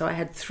ureter. So I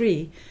had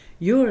 3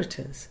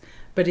 ureters.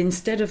 But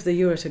instead of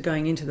the ureter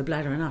going into the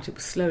bladder and out, it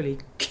was slowly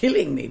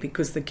killing me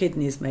because the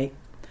kidneys make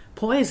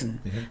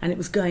poison. Mm-hmm. And it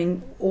was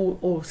going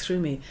all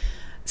through me.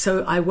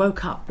 So I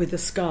woke up with a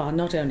scar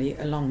not only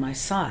along my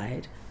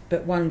side,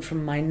 but one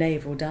from my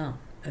navel down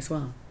as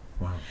well.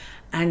 Wow.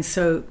 And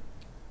so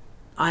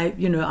I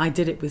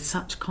did it with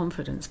such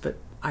confidence. But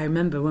I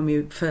remember when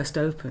we first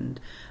opened,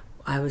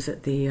 I was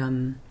at the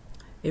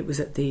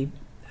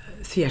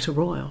Theatre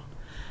Royal,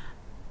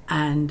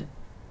 and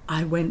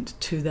I went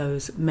to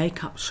those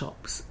makeup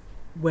shops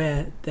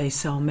where they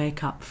sell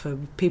makeup for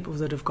people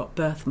that have got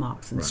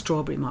birthmarks and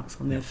strawberry marks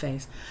on their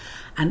face,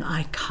 and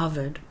I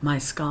covered my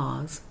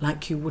scars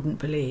like you wouldn't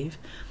believe.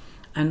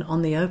 And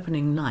on the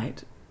opening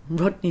night,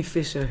 Rodney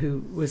Fisher,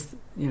 who was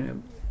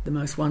the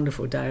most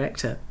wonderful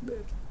director,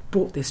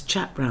 brought this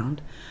chap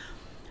round,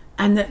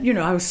 and that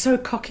I was so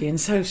cocky and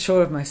so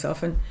sure of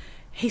myself, and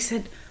he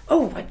said,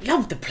 "Oh, I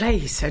love the play,"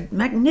 he said,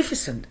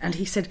 "magnificent." And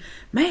he said,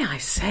 "May I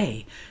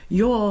say,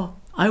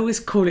 I always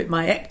call it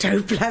my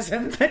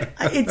ectoplasm, but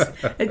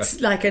it's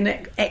like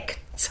an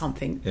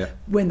something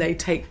when they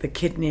take the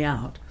kidney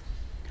out."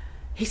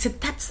 He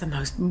said, "That's the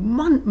most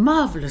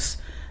marvellous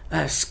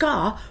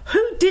scar.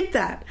 Who did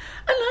that.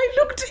 And I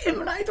looked at him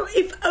and I thought,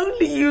 if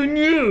only you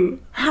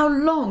knew how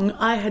long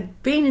I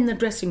had been in the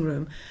dressing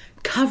room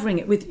covering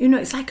it with,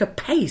 it's like a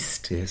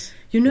paste. Yes.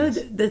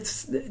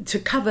 That's to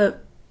cover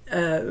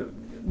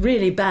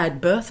really bad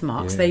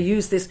birthmarks. They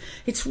use this,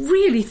 it's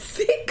really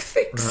thick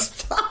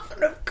stuff.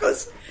 And of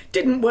course,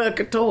 didn't work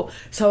at all.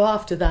 So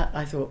after that,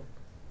 I thought,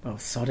 well,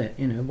 sod it,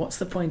 what's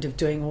the point of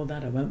doing all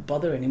that? I won't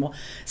bother anymore.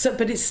 So,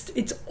 but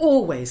it's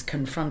always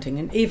confronting.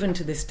 And even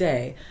to this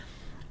day,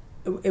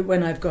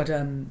 when I've got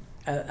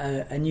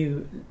a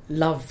new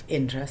love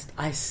interest,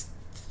 I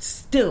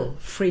still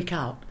freak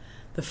out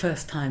the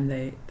first time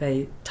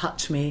they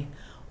touch me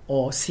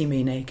or see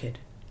me naked.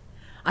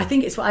 I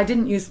think it's why I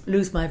didn't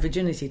lose my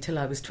virginity till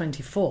I was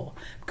 24,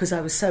 because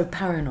I was so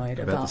paranoid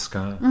about the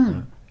scar.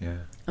 Yeah.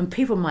 And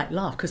people might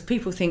laugh because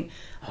people think,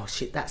 oh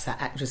shit, that's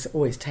that actress that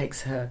always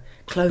takes her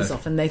clothes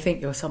off, and they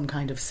think you're some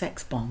kind of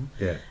sex bomb.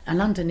 Yeah. And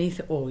underneath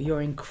it all,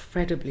 you're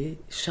incredibly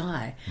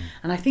shy.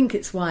 And I think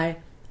it's why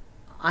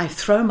I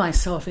throw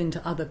myself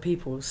into other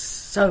people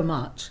so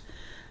much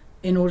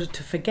in order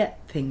to forget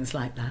things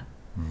like that.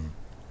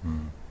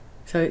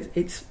 So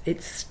it's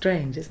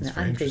strange, isn't it?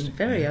 I'm being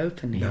very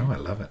open here. No, I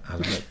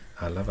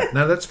love it.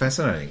 No, that's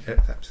fascinating.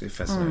 That's absolutely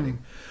fascinating.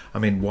 I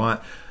mean, why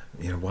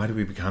do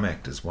we become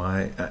actors?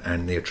 Why?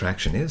 And the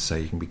attraction is so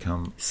you can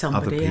become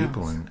somebody other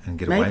people else. And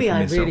get away from yourself.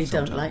 Maybe I really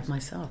sometimes. don't like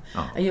myself.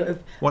 Oh.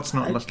 What's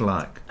not to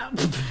like?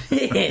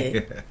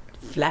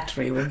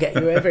 Flattery will get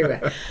you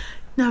everywhere.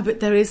 No, but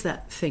there is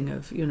that thing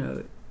of,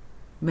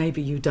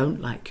 maybe you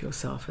don't like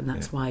yourself, and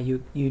that's why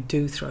you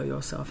do throw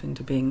yourself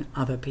into being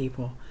other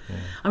people. Yeah.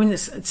 I mean,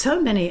 there's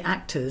so many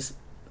actors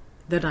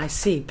that I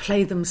see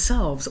play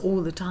themselves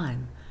all the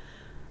time,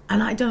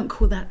 and I don't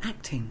call that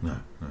acting. No.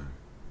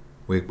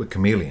 We're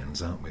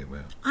chameleons, aren't we?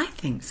 I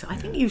think so. I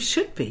think you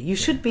should be. You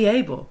should be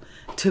able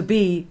to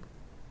be...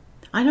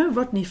 I know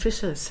Rodney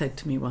Fisher said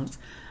to me once,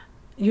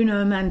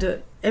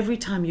 Amanda, every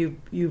time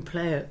you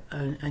play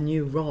a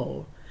new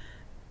role,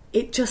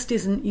 it just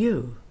isn't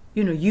you.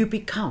 You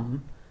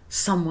become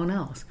someone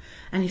else.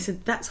 And he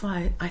said, that's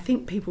why I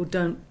think people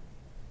don't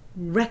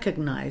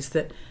recognise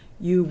that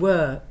you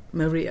were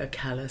Maria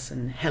Callas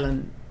and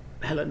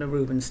Helena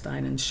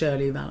Rubinstein and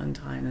Shirley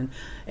Valentine and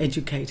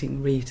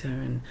Educating Rita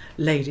and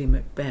Lady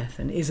Macbeth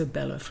and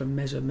Isabella from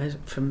Measure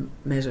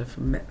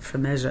for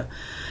Measure.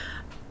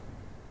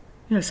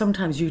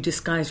 Sometimes you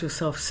disguise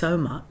yourself so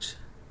much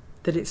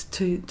that it's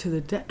to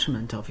the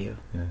detriment of you.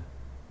 Yeah.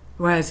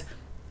 Whereas,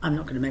 I'm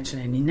not going to mention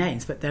any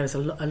names, but there's a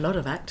lot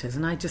of actors,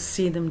 and I just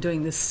see them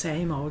doing the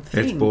same old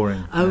thing. It's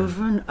boring.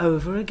 Over and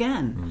over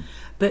again.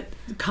 But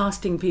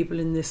casting people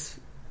in this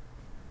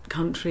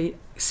country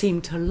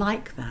seem to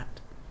like that.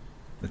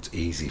 It's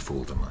easy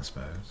for them, I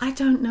suppose. I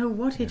don't know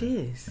what it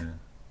is. Yeah.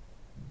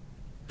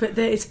 But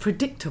it's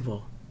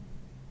predictable.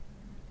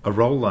 A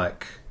role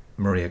like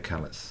Maria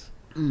Callas,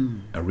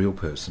 a real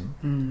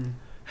person,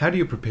 how do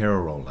you prepare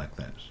a role like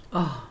that?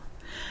 Oh,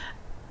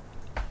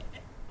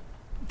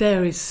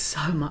 there is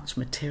so much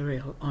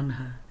material on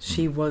her.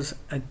 She was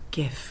a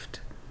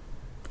gift,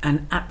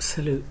 an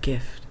absolute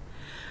gift.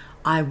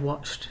 I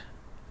watched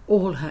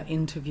all her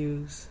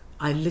interviews.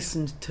 I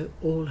listened to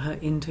all her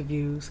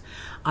interviews.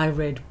 I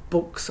read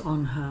books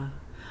on her.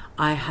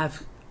 I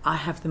have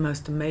the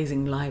most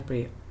amazing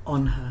library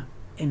on her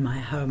in my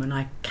home, and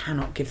I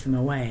cannot give them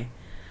away.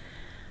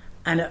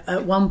 And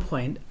at one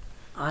point,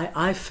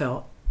 I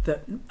felt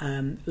that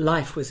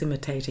life was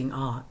imitating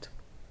art.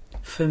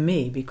 For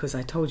me, because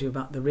I told you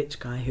about the rich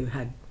guy who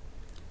had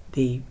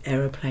the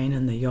aeroplane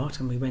and the yacht,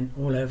 and we went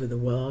all over the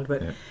world,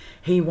 but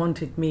he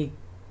wanted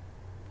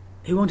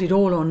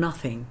all or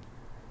nothing.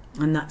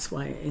 And that's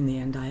why, in the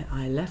end,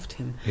 I left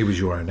him. He was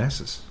your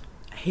Onassis.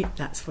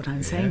 That's what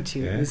I'm saying to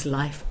you. It was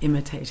life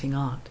imitating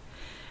art.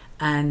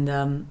 And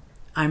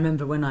I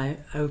remember when I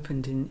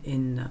opened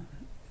in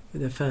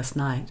the first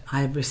night,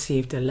 I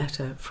received a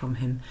letter from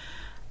him,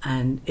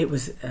 and it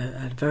was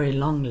a very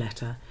long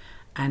letter.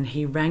 And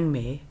he rang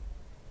me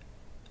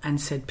and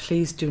said,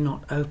 please do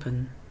not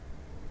open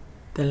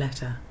the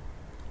letter.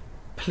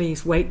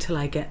 Please wait till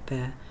I get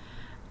there,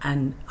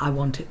 and I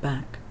want it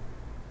back.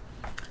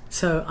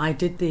 So I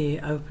did the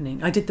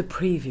opening. I did the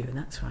preview,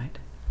 that's right.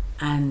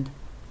 And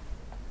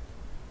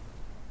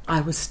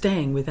I was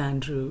staying with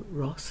Andrew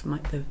Ross,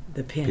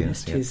 the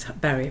pianist, who's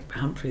Barry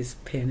Humphrey's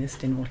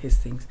pianist in all his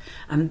things,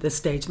 and the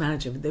stage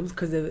manager,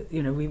 because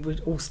we were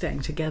all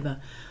staying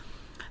together.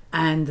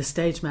 And the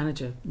stage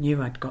manager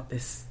knew I'd got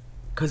this,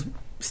 because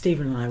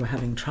Stephen and I were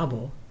having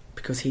trouble,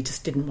 because he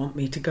just didn't want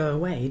me to go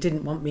away. He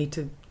didn't want me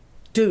to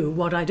do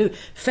what I do.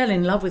 Fell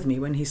in love with me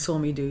when he saw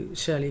me do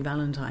Shirley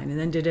Valentine, and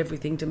then did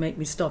everything to make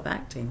me stop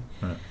acting.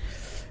 Right.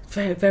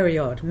 Very, very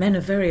odd. Men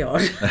are very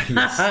odd.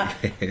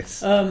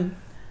 Yes.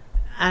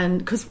 And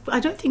because I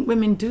don't think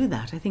women do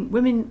that. I think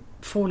women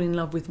fall in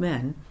love with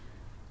men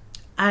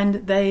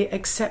and they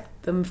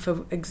accept them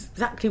for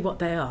exactly what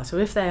they are. So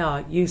if they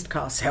are used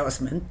car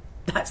salesmen,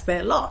 that's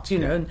their lot,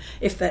 and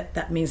if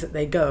that means that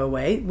they go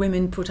away,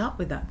 women put up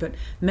with that. But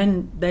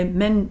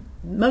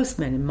most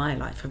men in my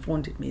life have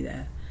wanted me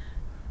there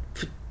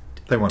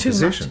They want too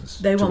possessions. Much.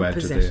 They to want add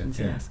possessions,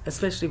 to their, yes,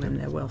 especially when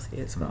they're wealthy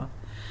as well.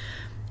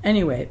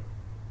 Anyway,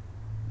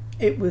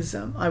 it was.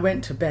 I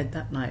went to bed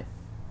that night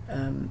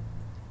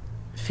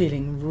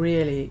feeling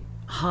really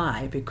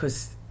high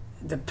because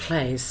the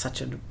play is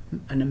such an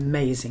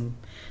amazing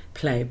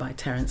play by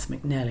Terence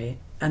McNally,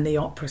 and the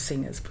opera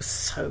singers were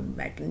so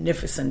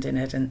magnificent in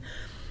it, and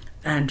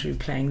Andrew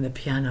playing the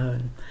piano.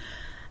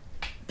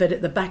 But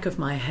at the back of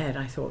my head,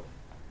 I thought,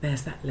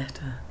 there's that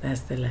letter,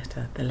 there's the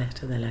letter,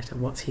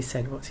 what's he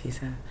said.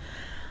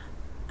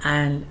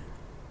 And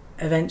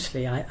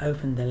eventually I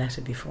opened the letter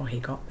before he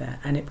got there,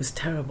 and it was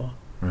terrible.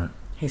 Right.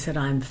 He said,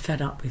 I'm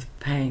fed up with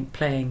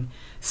playing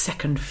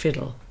second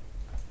fiddle.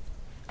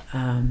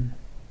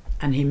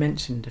 And he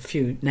mentioned a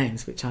few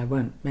names, which I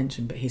won't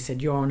mention, but he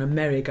said, you're on a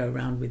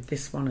merry-go-round with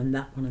this one and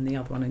that one and the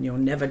other one, and you're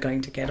never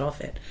going to get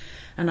off it.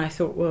 And I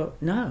thought, well,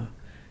 no,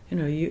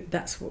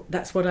 that's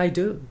what I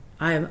do.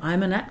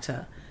 I'm an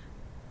actor.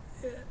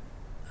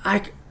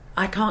 I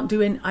can't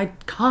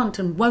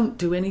and won't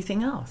do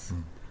anything else.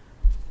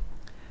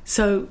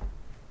 So,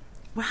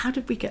 well, how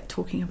did we get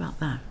talking about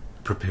that?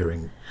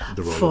 Preparing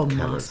the role for of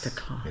Callas.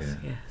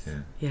 masterclass.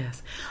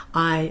 Yes.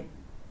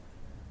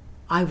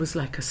 I was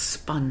like a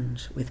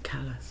sponge with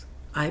Callas.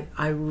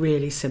 I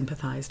really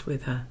sympathised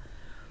with her,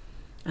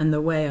 and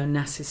the way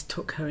Onassis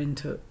took her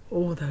into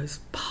all those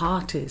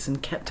parties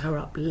and kept her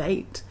up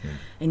late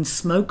in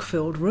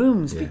smoke-filled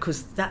rooms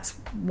because that's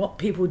what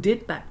people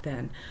did back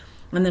then.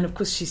 And then, of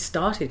course, she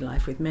started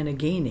life with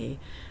Meneghini,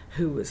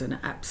 who was an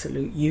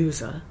absolute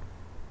user.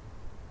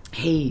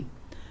 He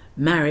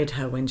married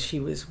her when she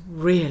was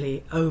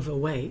really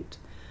overweight,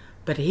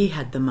 but he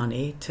had the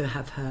money to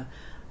have her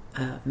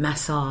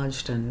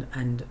massaged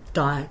and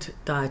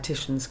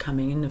dietitians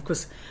coming in. Of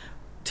course,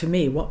 to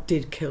me, what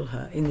did kill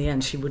her, in the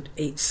end, she would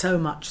eat so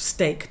much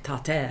steak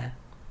tartare,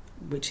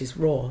 which is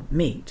raw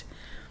meat,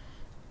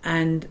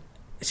 and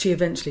she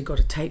eventually got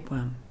a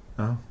tapeworm.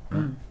 Oh,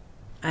 right.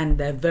 And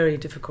they're very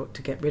difficult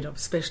to get rid of,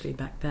 especially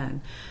back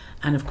then.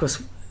 And of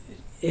course,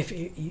 if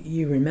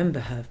you remember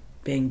her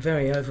being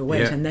very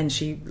overweight, and then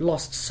she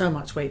lost so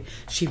much weight.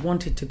 She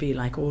wanted to be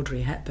like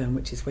Audrey Hepburn,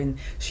 which is when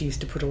she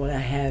used to put all her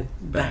hair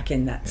back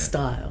in that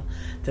style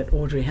that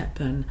Audrey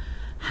Hepburn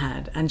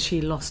had. And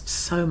she lost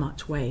so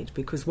much weight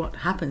because what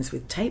happens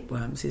with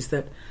tapeworms is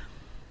that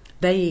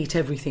they eat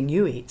everything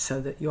you eat, so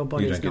that your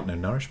body's get no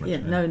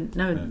nourishment.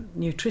 No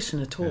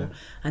nutrition at all.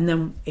 And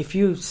then if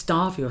you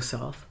starve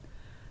yourself,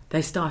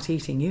 they start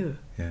eating you.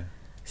 Yeah.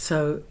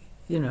 So,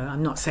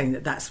 I'm not saying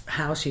that that's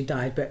how she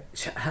died, but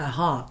her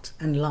heart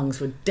and lungs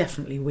were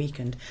definitely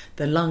weakened.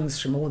 The lungs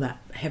from all that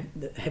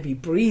heavy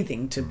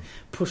breathing to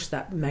push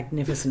that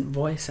magnificent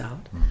voice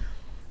out.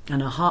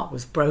 And her heart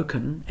was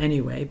broken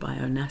anyway by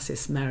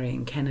Onassis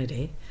marrying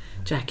Kennedy,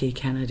 Jackie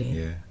Kennedy.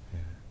 Yeah.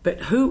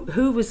 But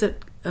who was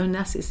at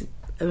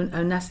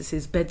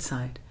Onassis's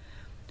bedside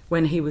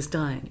when he was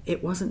dying?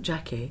 It wasn't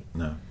Jackie.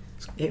 No.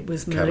 It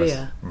was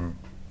Maria.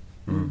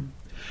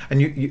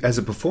 And you, as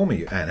a performer,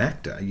 an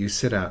actor, you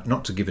set out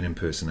not to give an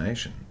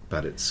impersonation,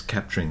 but it's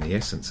capturing the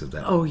essence of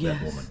that, that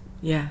woman.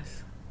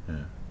 Yes.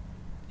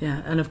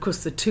 Yeah, and of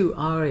course the two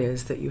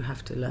arias that you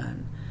have to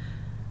learn,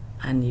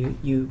 and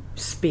you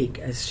speak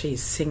as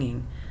she's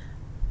singing,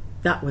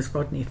 that was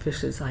Rodney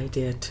Fisher's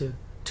idea, to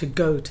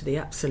go to the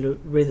absolute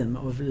rhythm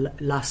of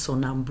La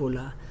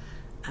Sonnambula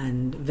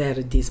and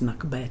Verdi's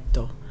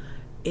Macbetto.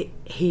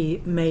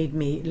 He made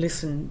me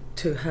listen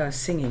to her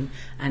singing,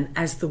 and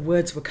as the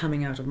words were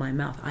coming out of my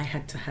mouth, I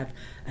had to have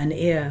an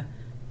ear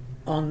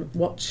on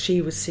what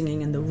she was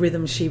singing and the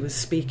rhythm she was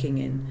speaking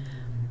in,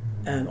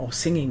 or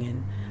singing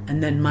in,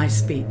 and then my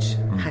speech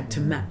had to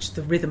match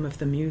the rhythm of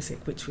the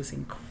music, which was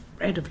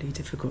incredibly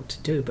difficult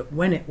to do. But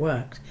when it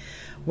worked,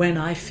 when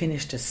I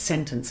finished a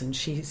sentence and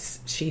she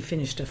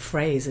finished a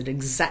phrase at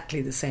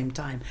exactly the same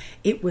time,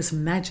 it was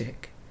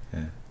magic.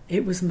 Yeah.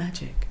 It was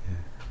magic. Yeah.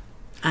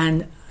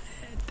 And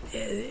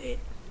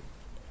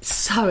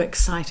so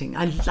exciting.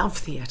 I love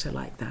theatre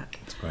like that.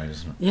 It's great,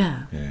 isn't it?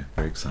 Yeah. Yeah,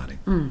 very exciting.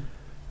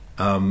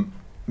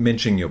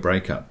 Mentioning your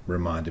breakup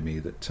reminded me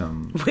that...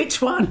 Which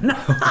one?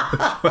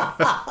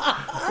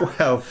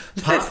 Well...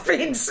 There's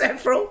been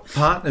several.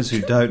 Partners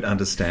who don't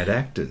understand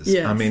actors.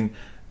 Yes. I mean,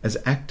 as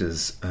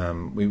actors,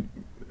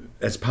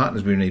 as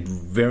partners, we need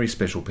very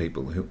special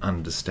people who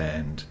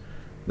understand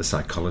the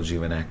psychology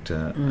of an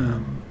actor,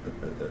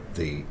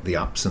 the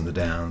ups and the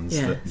downs,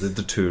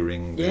 the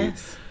touring,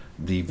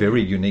 the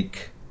very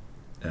unique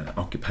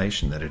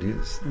occupation that it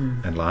is,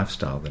 and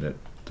lifestyle that it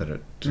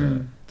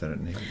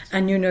needs.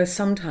 And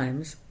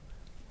sometimes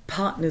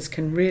partners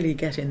can really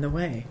get in the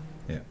way.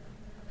 Yeah.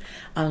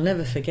 I'll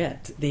never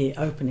forget the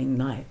opening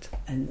night,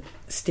 and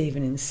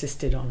Stephen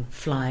insisted on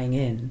flying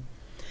in,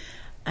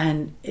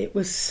 and it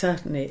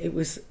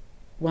was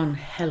one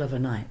hell of a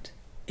night.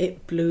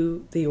 It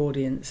blew the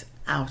audience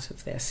out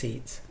of their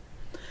seats.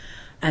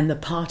 And the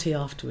party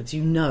afterwards,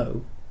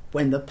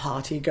 when the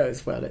party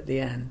goes well at the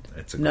end.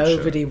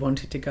 Nobody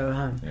wanted to go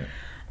home. Yeah.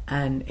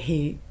 And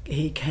he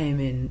came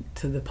in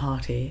to the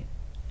party,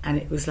 and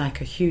it was like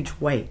a huge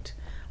weight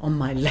on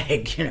my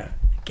leg,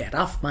 get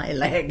off my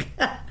leg,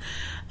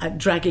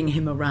 dragging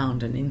him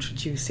around and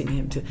introducing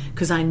him to,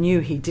 because I knew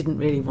he didn't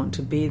really want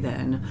to be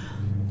there,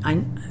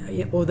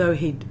 and although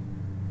he'd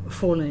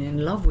fallen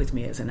in love with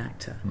me as an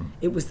actor,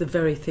 it was the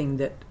very thing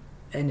that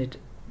ended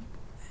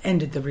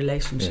the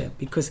relationship,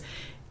 because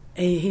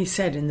he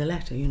said in the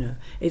letter, you know,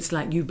 it's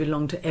like you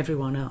belong to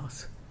everyone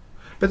else.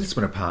 But it's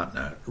when a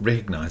partner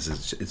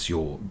recognises it's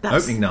your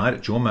opening night,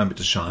 it's your moment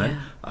to shine.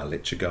 Yeah. I'll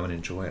let you go and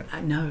enjoy it.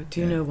 No,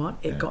 do you know what?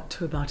 It got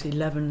to about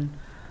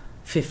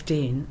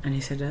 11:15, and he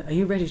said, "Are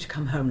you ready to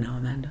come home now,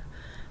 Amanda?"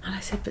 And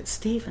I said, "But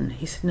Stephen,"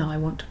 he said, "No, I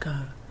want to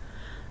go."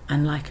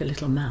 And like a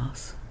little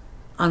mouse,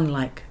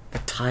 unlike the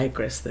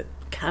tigress that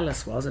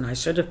Callus was, and I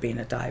should have been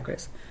a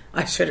tigress,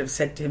 I should have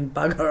said to him,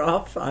 "Bugger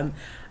off!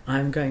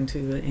 I'm going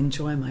to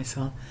enjoy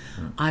myself."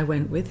 I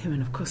went with him,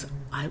 and of course,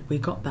 we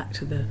got back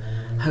to the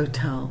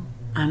hotel.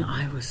 And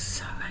I was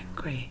so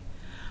angry.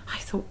 I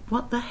thought,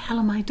 what the hell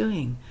am I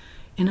doing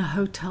in a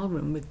hotel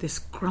room with this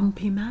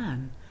grumpy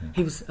man? Yeah.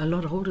 He was a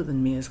lot older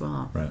than me as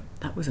well. Right.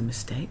 That was a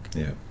mistake.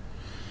 Yeah.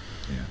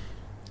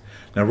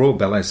 Now, Royal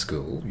Ballet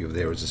School, you were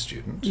there as a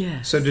student.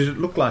 Yes. So did it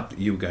look like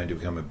you were going to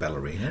become a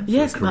ballerina?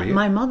 Yes,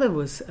 my mother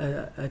was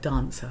a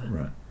dancer.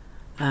 Right.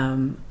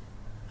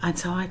 And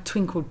so I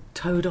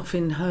toed off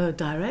in her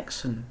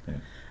direction. Yeah.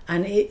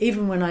 And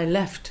even when I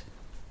left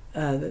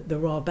the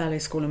Royal Ballet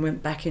School and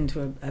went back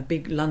into a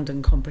big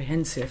London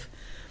comprehensive,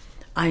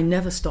 I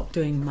never stopped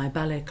doing my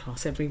ballet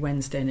class every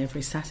Wednesday and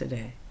every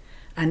Saturday.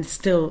 And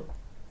still,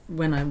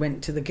 when I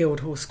went to the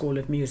Guildhall School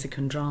of Music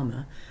and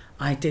Drama,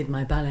 I did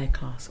my ballet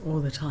class all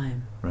the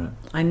time. Right.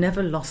 I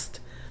never lost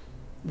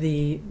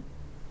the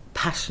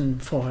passion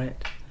for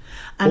it.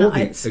 And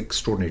the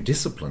extraordinary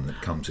discipline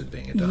that comes with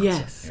being a dancer.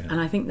 Yes,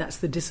 and I think that's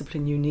the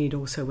discipline you need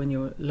also when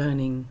you're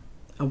learning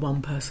a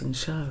one-person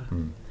show.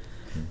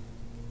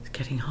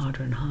 Getting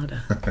harder and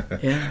harder.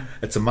 Yeah,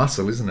 it's a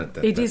muscle, isn't it?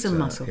 It is a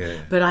muscle.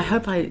 But I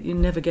hope you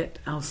never get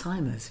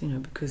Alzheimer's, you know,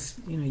 because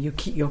you know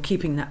you're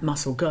keeping that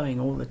muscle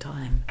going all the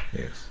time.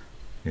 Yes.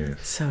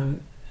 So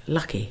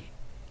lucky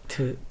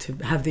to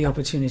have the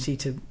opportunity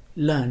to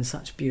learn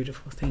such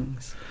beautiful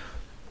things.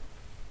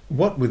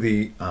 What were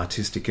the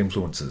artistic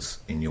influences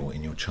in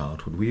your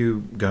childhood? Were you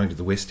going to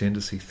the West End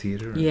to see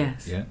theatre?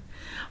 Yes. Yeah.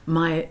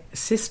 My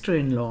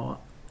sister-in-law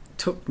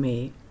took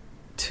me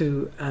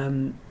to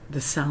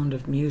The Sound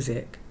of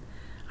Music.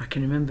 I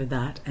can remember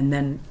that. And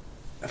then,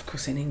 of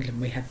course, in England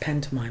we had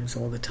pantomimes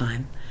all the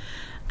time,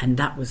 and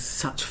that was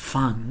such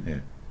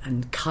fun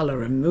and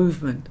colour and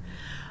movement.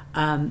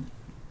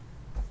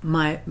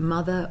 My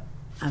mother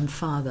and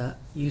father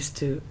used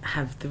to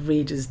have the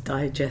Reader's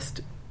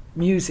Digest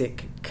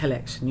music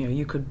collection. You know,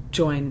 you could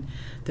join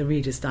the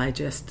Reader's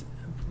Digest,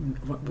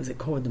 what was it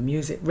called, the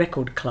Music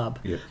Record Club.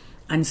 Yeah.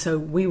 And so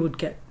we would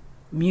get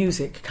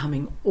music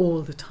coming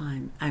all the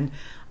time, and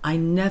I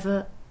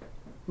never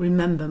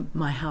remember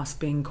my house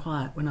being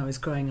quiet when I was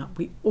growing up.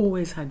 We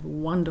always had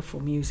wonderful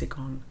music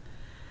on,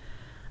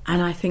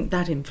 and I think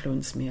that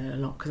influenced me a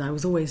lot, because I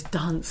was always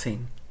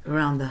dancing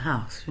around the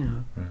house, you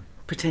know,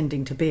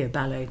 pretending to be a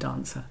ballet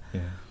dancer.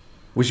 Yeah.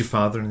 Was your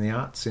father in the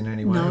arts in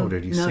any way, or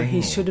did he sing? No,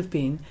 he should have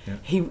been. Yeah.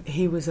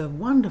 He was a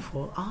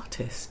wonderful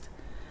artist,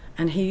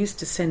 and he used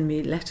to send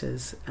me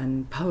letters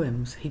and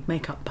poems. He'd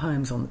make up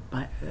poems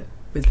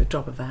with the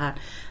drop of a hat,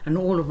 and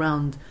all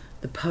around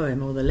the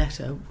poem or the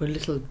letter were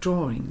little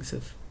drawings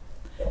of.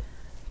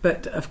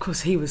 But of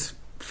course, he's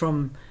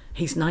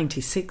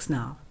 96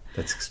 now.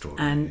 That's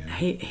extraordinary.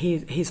 And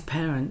his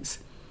parents,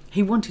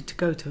 he wanted to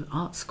go to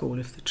art school,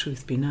 if the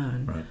truth be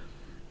known. Right.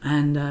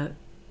 And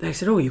they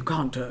said, "Oh, you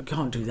can't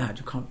do that.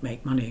 You can't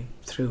make money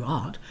through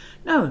art."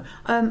 No,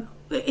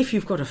 if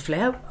you've got a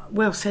flair,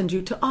 we'll send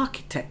you to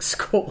architect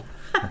school.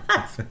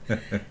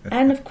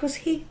 And of course,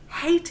 he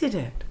hated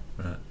it.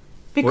 Right.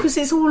 Because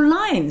it's all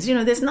lines, you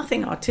know, there's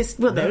nothing artistic.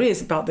 Well, there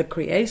is about the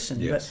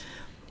creation, but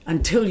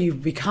until you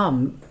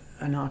become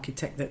an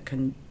architect that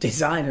can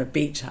design a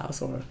beach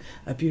house or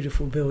a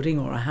beautiful building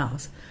or a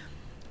house,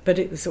 but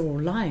it was all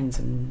lines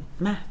and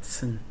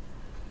maths and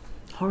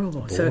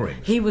horrible. Boring.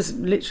 So he was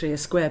literally a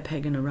square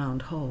peg in a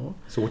round hole.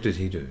 So what did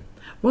he do?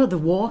 Well, the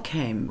war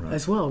came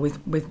as well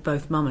with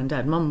both Mum and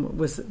Dad. Mum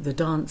was the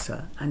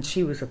dancer, and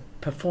she was a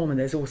performer.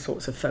 There's all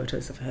sorts of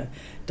photos of her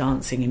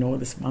dancing in all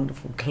this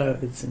wonderful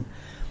clothes,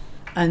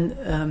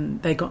 and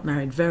they got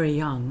married very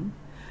young,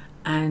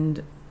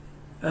 and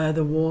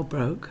the war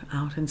broke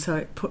out, and so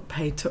it put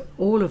paid to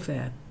all of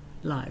their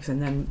lives.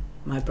 And then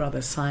my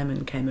brother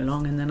Simon came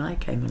along, and then I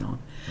came along.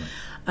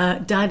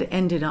 Right. Dad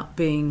ended up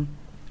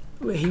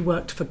he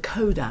worked for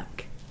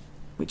Kodak,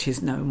 which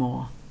is no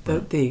more,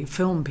 the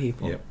film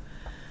people. Yep.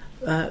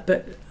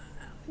 But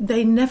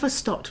they never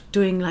stopped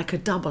doing like a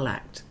double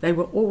act. They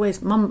were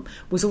always, Mum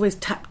was always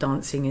tap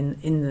dancing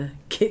in the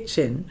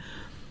kitchen,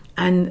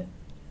 and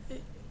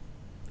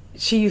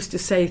she used to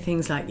say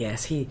things like,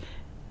 "Yes, he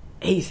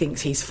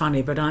thinks he's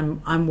funny, but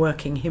I'm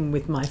working him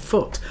with my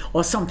foot,"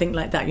 or something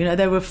like that. You know,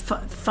 they were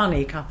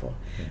funny couple.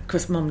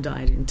 Because Mum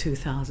died in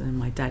 2000, and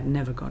my dad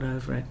never got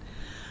over it.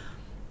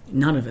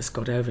 None of us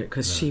got over it,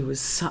 because she was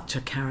such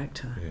a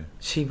character. Yeah.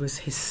 She was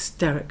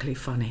hysterically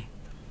funny.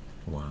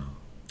 Wow.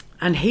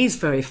 And he's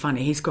very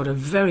funny. He's got a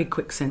very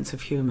quick sense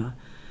of humour.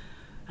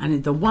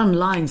 And the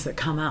one-lines that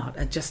come out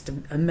are just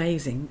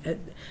amazing.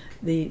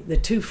 The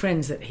two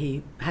friends that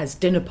he has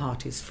dinner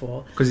parties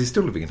for... Because he's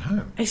still living at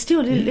home. He's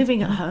still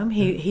living at home.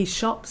 He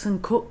shops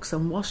and cooks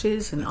and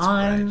washes and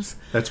irons.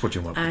 Great. That's what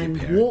you want with your and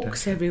parent.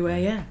 Walks everywhere,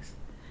 yes.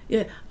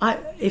 Yeah,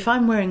 if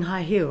I'm wearing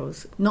high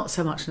heels, not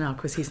so much now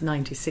because he's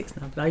 96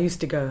 now, but I used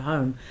to go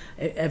home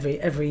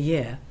every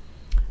year.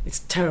 It's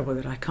terrible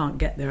that I can't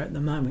get there at the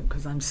moment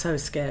because I'm so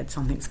scared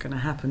something's going to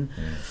happen.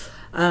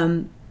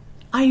 Yeah.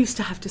 I used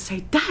to have to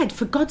say, Dad,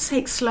 for God's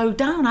sake, slow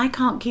down. I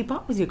can't keep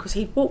up with you because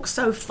he'd walk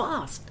so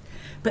fast.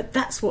 But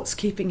that's what's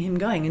keeping him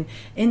going. And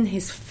in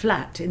his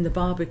flat in the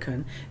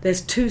Barbican,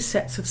 there's 2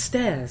 sets of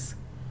stairs.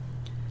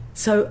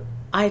 So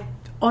I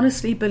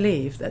honestly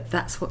believe that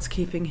that's what's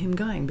keeping him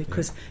going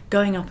because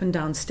going up and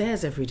down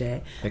stairs every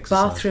day,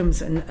 bathrooms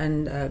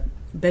and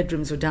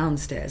bedrooms were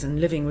downstairs and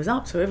living was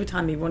up. So every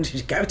time he wanted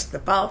to go to the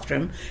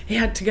bathroom, he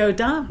had to go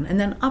down and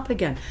then up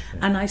again. Yeah.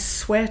 And I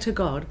swear to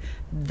God,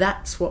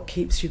 that's what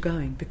keeps you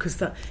going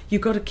because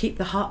you've got to keep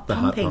the heart pumping.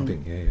 The heart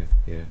pumping,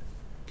 yeah.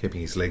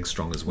 Keeping his legs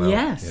strong as well.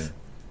 Yes.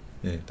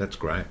 Yeah, that's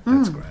great.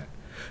 That's great.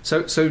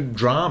 So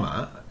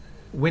drama,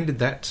 when did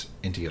that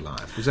enter your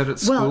life? Was that at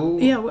school?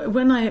 Well, yeah,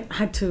 when I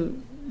had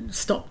to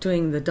stop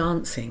doing the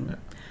dancing...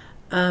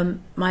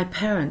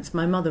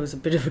 my mother was a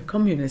bit of a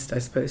communist, I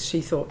suppose. She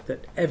thought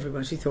that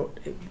she thought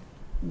it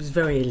was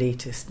very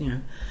elitist,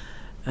 you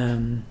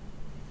know.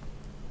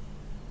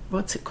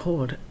 What's it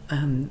called?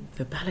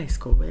 The ballet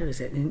school, where is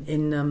it?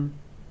 In I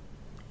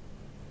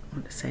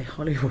want to say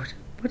Hollywood.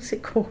 What is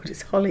it called?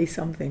 It's Holly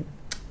something.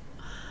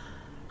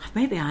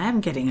 Maybe I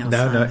am getting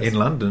Alzheimer's. No, in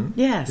London.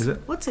 Yes. Is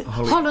it? What's it?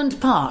 Holland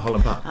Park.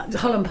 Holland Park.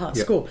 Holland Park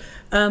School.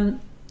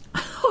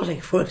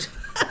 Hollywood.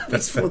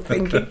 Wishful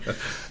thinking.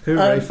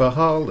 Hooray for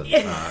Holland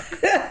Park.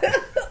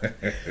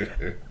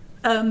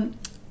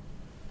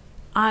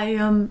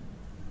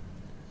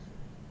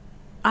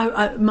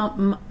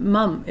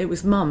 It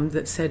was Mum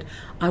that said,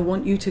 I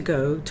want you to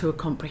go to a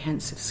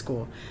comprehensive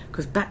school.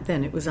 Because back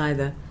then it was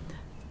either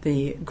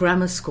the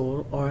grammar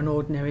school or an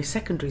ordinary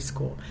secondary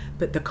school.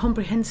 But the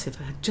comprehensive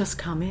had just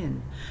come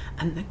in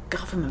and the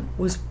government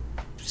was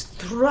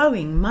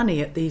throwing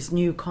money at these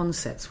new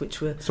concepts which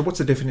were... So what's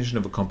the definition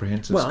of a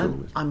comprehensive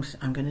school? Well,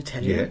 I'm going to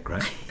tell you. Yeah,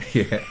 great.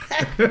 Yeah.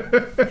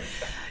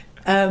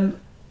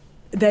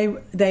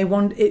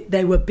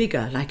 They were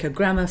bigger, like a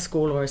grammar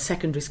school or a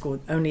secondary school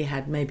only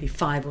had maybe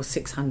 500 or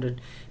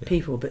 600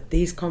 people, but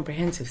these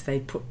comprehensives, they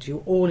put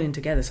you all in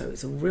together, so it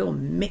was a real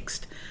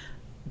mixed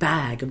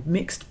bag, a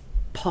mixed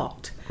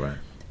pot. Right.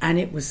 And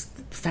it was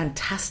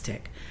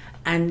fantastic.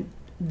 And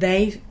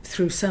they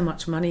threw so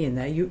much money in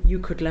there. You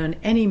could learn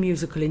any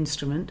musical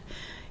instrument.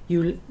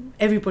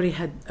 Everybody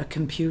had a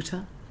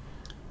computer.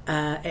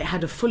 It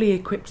had a fully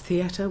equipped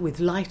theatre with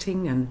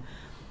lighting,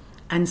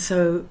 and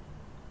so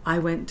I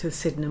went to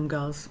Sydenham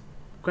Girls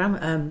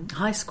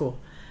High School,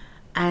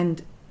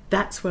 and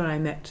that's where I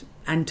met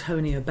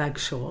Antonia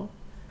Bagshaw,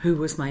 who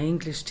was my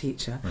English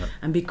teacher. Right.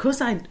 And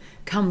because I'd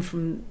come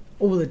from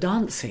all the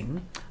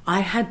dancing, I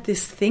had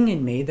this thing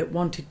in me that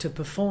wanted to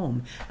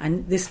perform,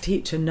 and this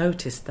teacher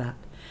noticed that.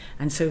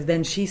 And so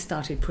then she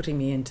started putting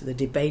me into the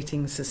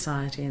debating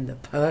society and the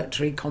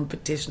poetry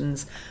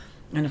competitions.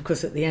 And of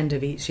course, at the end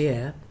of each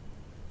year,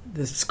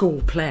 the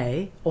school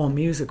play or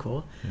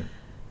musical. Yeah.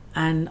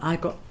 And I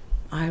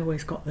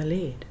always got the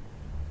lead.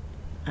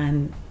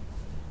 And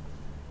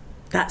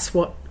that's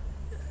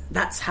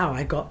how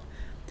I got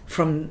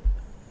from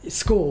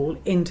school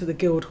into the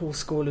Guildhall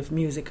School of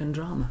Music and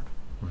Drama.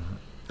 Right.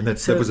 And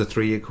that was a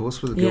 3-year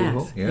course with the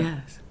Guildhall?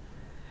 Yes.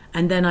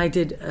 And then I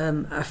did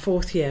a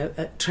 4th year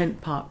at Trent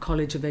Park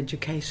College of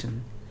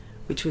Education,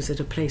 which was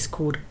at a place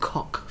called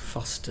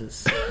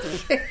Cockfosters,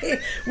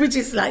 which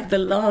is like the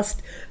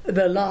last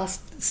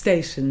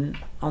station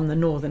on the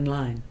Northern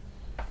Line.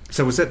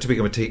 So was that to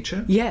become a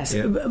teacher? Yes.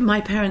 Yeah.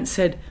 My parents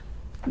said,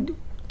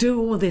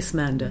 do all this,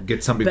 Manda.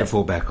 Get somebody to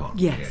fall back on.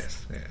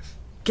 Yes.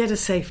 Get a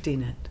safety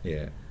net.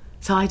 Yeah.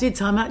 So I did.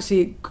 So I'm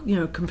actually,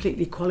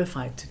 completely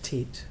qualified to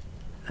teach.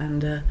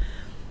 And...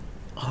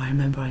 I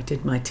remember I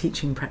did my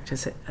teaching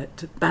practice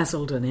at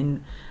Basildon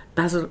in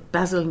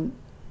Basildon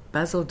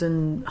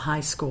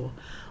High School.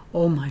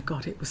 Oh my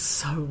God, it was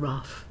so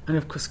rough. And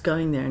of course,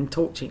 going there and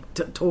talking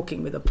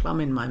with a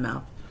plum in my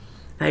mouth,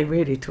 they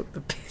really took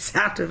the piss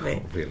out of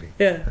me. Oh, really?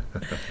 Yeah,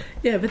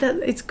 yeah. But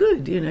it's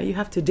good, you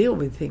have to deal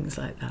with things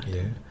like that.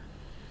 Yeah.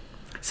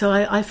 So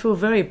I feel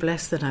very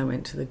blessed that I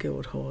went to the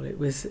Guildhall. It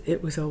was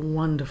a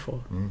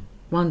wonderful,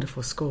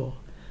 wonderful school,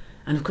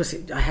 and of course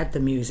I had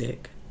the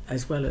music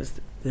as well as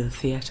the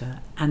theatre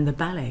and the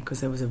ballet, because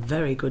there was a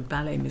very good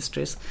ballet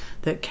mistress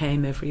that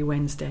came every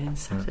Wednesday and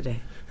Saturday.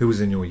 Who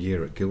was in your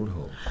year at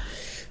Guildhall?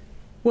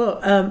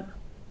 Well,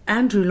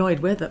 Andrew Lloyd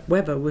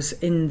Webber was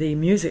in the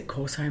music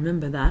course, I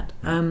remember that.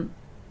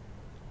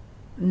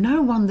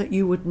 No one that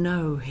you would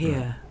know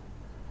here.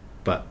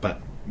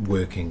 But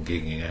working,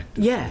 gigging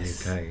actors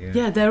Yes. in the UK.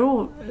 Yeah, they're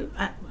all...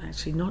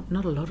 actually, not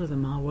a lot of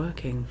them are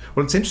working.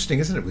 Well, it's interesting,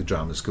 isn't it, with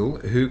drama school?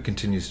 Who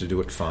continues to do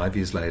it 5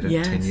 years later,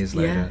 Yes, 10 years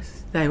later?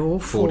 Yes, they all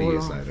 40 fall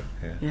years off. later,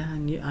 yeah. Yeah,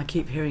 and I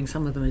keep hearing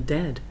some of them are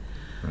dead.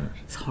 Right.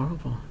 It's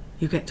horrible.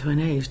 You get to an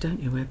age,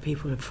 don't you, where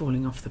people are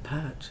falling off the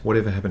perch.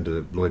 Whatever happened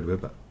to Lloyd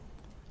Webber?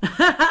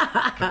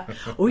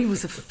 Oh, he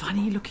was a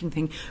funny-looking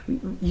thing. We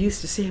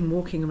used to see him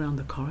walking around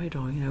the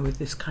corridor, with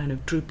this kind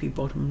of droopy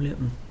bottom lip.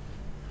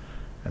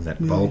 And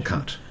that bowl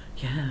cut.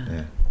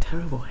 Yeah.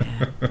 Terrible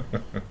hair.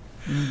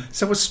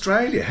 So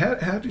Australia,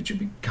 how did you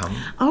become...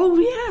 Oh,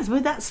 yes,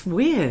 well, that's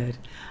weird.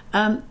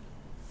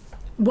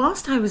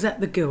 Whilst I was at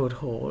the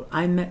Guildhall,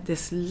 I met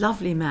this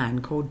lovely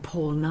man called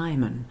Paul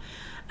Nyman,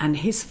 and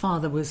his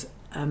father was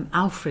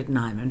Alfred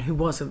Nyman, who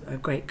was a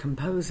great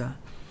composer.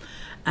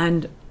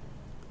 And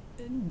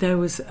there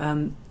was...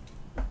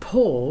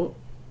 Paul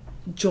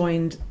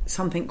joined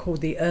something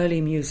called the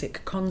Early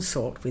Music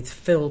Consort with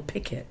Phil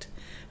Pickett,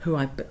 who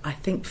I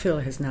think Phil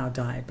has now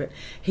died, but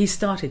he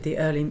started the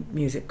Early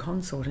Music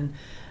Consort.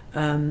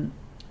 And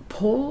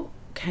Paul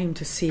came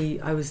to see...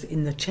 I was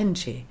in the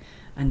Cenci,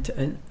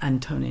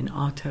 Antonin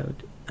Artaud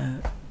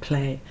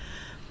play,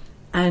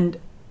 and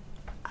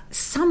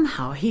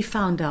somehow he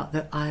found out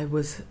that I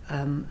was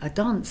a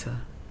dancer,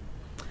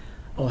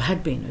 or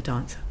had been a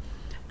dancer,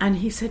 and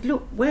he said,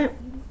 look,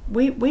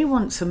 we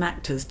want some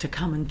actors to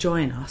come and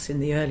join us in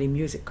the Early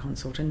Music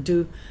Consort and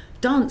do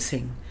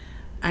dancing.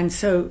 And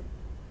so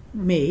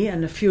me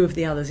and a few of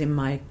the others in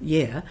my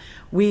year,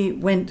 we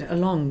went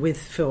along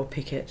with Phil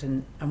Pickett,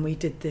 and we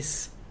did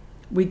this.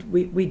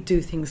 We'd do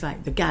things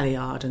like the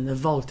Galliard and the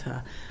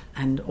Volta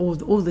and all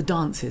the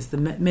dances, the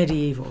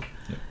medieval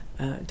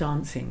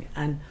dancing.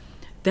 And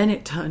then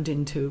it turned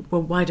into,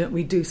 well, why don't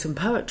we do some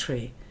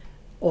poetry,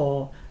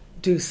 or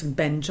do some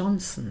Ben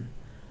Jonson,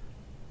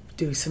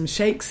 do some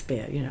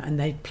Shakespeare, and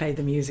they'd play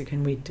the music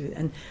and we'd do...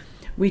 And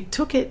we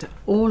took it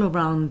all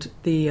around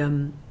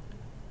the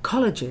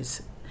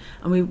colleges,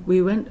 and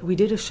we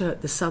did a show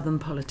at the Southern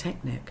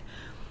Polytechnic,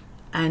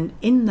 and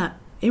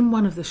in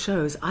one of the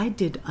shows, I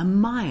did a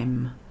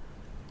mime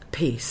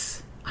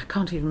piece. I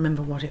can't even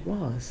remember what it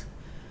was.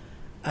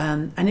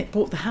 And it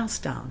brought the house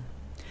down.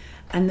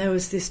 And there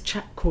was this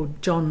chap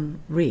called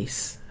John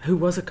Rees, who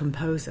was a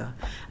composer,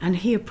 and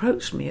he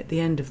approached me at the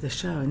end of the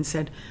show and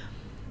said,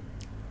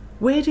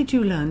 where did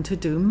you learn to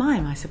do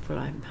mime? I said, well,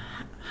 I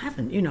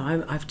haven't.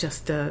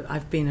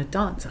 I've been a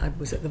dancer. I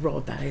was at the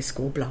Royal Ballet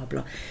School, blah,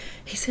 blah.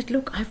 He said,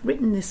 look, I've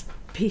written this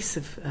piece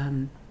of...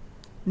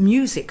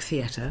 music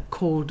theatre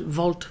called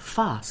Volte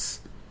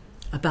Face,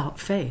 about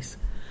face,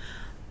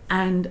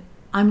 and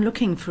I'm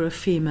looking for a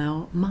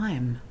female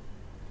mime.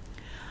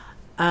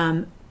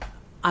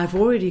 I've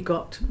already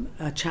got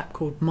a chap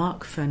called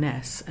Mark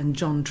Furness and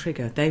John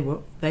Trigger. They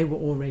were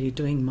already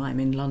doing mime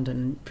in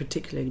London.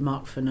 Particularly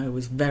Mark Furness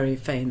was very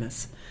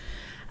famous,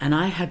 and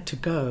I had to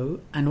go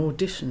and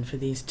audition for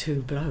these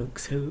two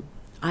blokes who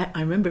I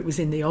remember it was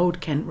in the Old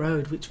Kent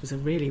Road, which was a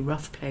really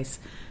rough place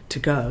to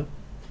go.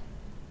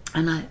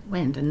 And I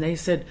went, and they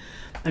said,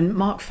 and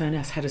Mark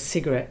Furness had a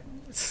cigarette,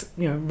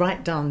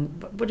 right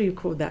down, what do you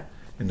call that?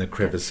 In the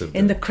crevice of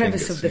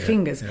the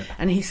fingers. Yeah.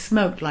 And he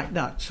smoked like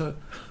that. So,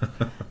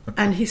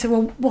 and he said,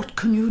 well, what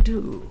can you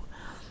do?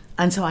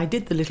 And so I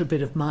did the little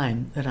bit of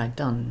mime that I'd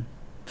done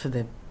for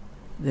the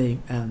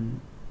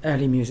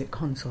Early Music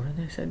Consort. And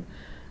they said,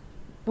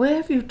 where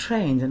have you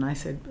trained? And I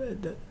said,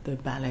 the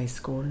ballet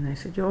school. And they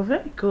said, you're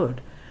very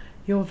good.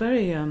 You're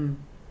very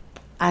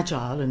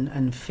agile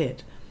and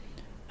fit.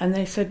 And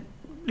they said,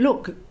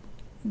 look,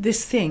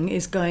 this thing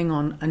is going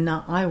on, and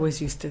now I always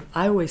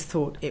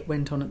thought it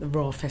went on at the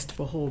Royal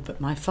Festival Hall,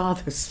 but my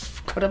father's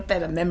got a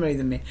better memory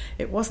than me.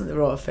 It wasn't the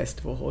Royal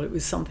Festival Hall, it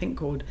was something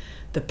called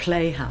the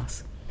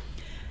Playhouse.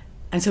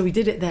 And so we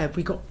did it there.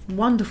 We got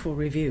wonderful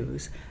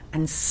reviews,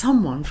 and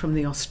someone from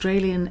the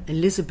Australian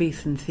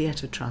Elizabethan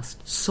Theatre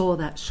Trust saw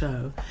that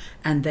show,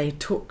 and they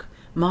took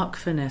Mark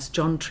Furness,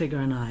 John Trigger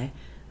and I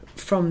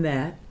from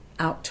there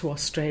out to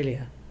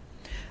Australia.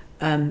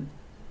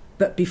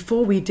 But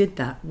before we did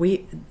that,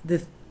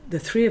 the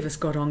three of us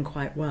got on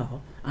quite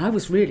well. I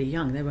was really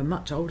young; they were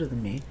much older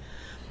than me.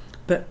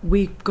 But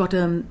we got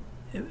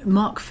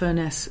Mark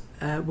Furness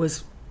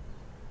was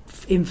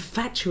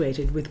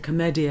infatuated with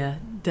Commedia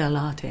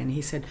dell'arte, and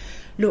he said,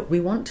 "Look,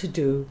 we want to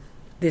do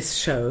this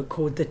show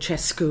called the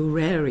Cescu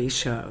Reri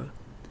show,"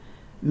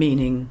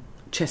 meaning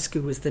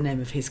Cescu was the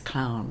name of his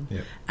clown,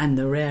 and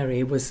the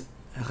Reri was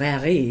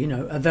Reri,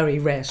 a very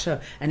rare show,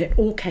 and it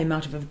all came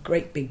out of a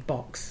great big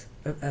box.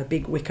 A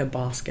big wicker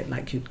basket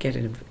like you'd get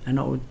in an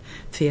old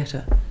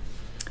theatre.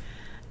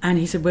 And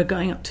he said, we're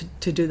going up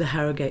to do the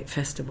Harrogate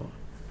Festival.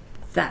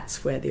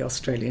 That's where the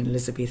Australian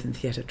Elizabethan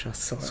Theatre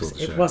Trust saw us.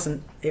 It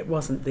wasn't the it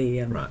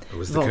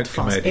was Volte the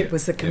Commedia. It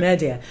was the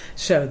Commedia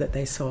show that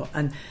they saw.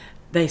 And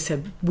they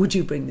said, would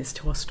you bring this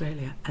to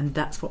Australia? And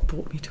that's what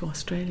brought me to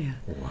Australia.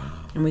 Wow.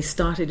 And we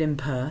started in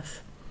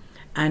Perth,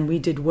 and we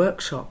did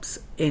workshops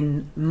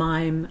in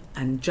mime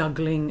and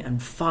juggling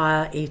and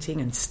fire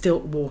eating and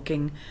stilt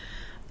walking.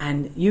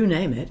 and you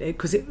name it,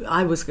 because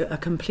I was a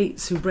complete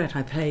soubrette.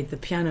 I played the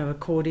piano,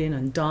 accordion,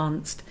 and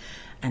danced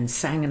and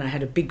sang, and I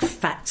had a big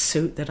fat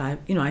suit that I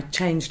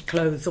changed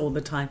clothes all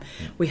the time.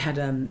 We had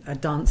a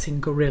dancing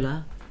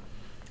gorilla.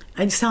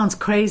 It sounds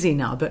crazy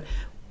now, but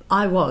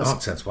I was... Oh,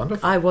 it sounds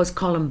wonderful. I was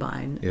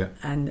Columbine, yeah.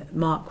 And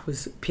Mark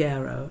was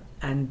Piero,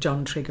 and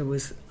John Trigger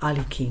was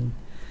Ali Kino.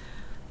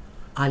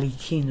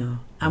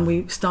 And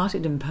we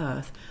started in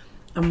Perth,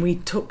 and we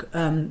took...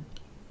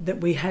 that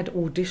we had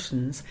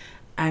auditions,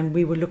 and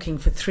we were looking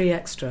for 3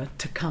 extra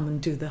to come and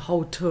do the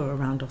whole tour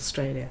around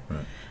Australia.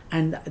 Right.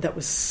 And that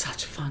was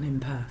such fun in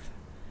Perth.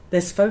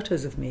 There's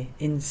photos of me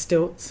in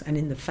stilts and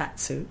in the fat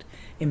suit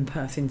in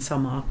Perth in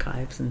some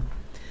archives. And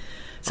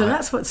so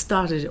that's what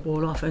started it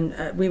all off.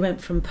 And we went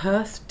from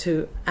Perth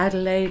to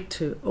Adelaide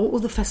to all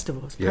the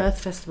festivals. Yeah. Perth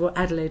Festival,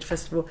 Adelaide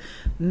Festival,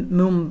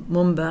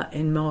 Mumba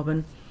in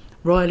Melbourne,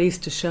 Royal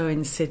Easter Show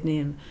in Sydney.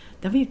 And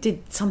then we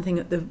did something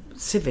at the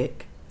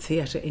Civic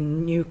Theatre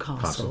in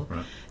Newcastle.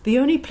 Right. The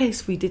only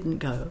place we didn't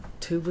go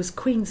to was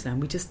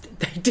Queensland.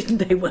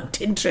 They weren't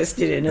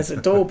interested in us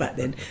at all back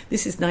then.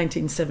 This is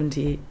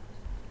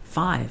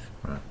 1975.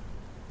 Right.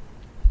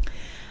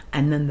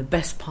 And then the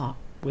best part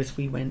was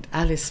we went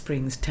Alice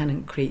Springs,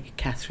 Tennant Creek,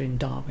 Catherine,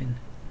 Darwin.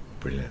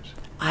 Brilliant.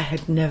 I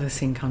had never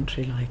seen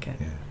country like it.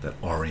 Yeah, that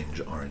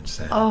orange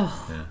sand.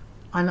 Oh, yeah.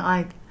 And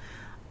I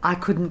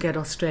couldn't get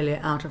Australia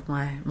out of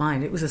my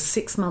mind. It was a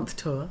 6-month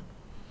tour.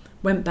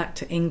 Went back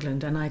to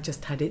England and I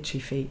just had itchy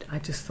feet. I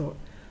just thought,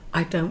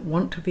 I don't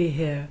want to be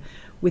here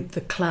with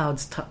the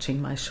clouds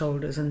touching my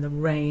shoulders and the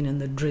rain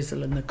and the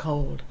drizzle and the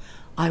cold.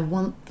 I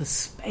want the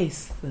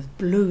space, the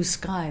blue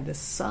sky, the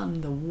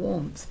sun, the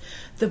warmth,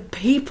 the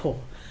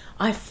people.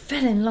 I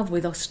fell in love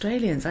with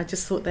Australians. I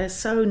just thought they're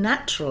so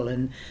natural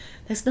and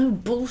there's no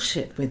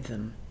bullshit with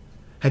them.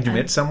 Had you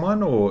met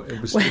someone, or it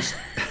was just...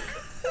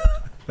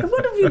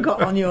 What have you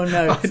got on your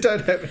notes? I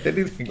don't have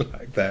anything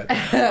like that.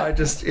 I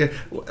just...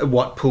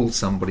 what pulled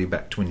somebody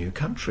back to a new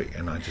country?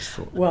 And I just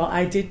thought... Well,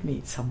 I did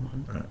meet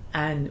someone. Right.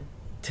 And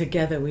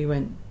together we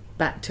went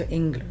back to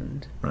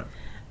England. Right.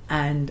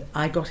 And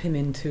I got him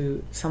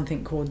into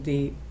something called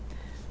the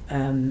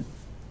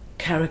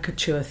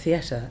Caricature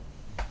Theatre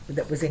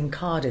that was in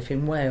Cardiff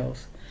in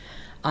Wales.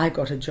 I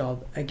got a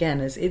job,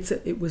 again, as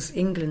it was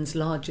England's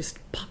largest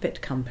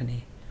puppet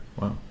company.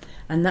 Wow.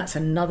 And that's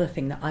another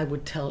thing that I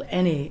would tell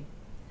any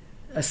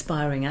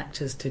aspiring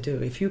actors to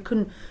do. If you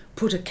can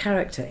put a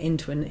character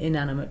into an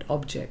inanimate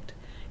object,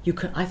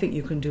 I think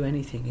you can do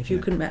anything. If you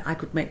can, I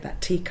could make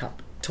that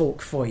teacup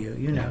talk for you.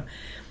 You know,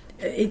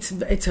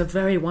 it's a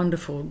very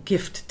wonderful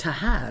gift to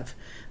have,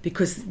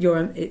 because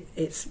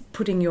it's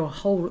putting your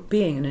whole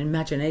being and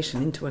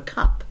imagination into a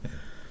cup. Yeah.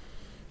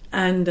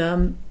 And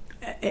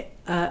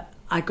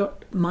I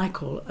got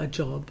Michael a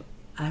job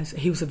as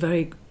he was a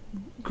very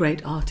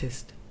great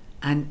artist,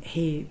 and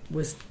he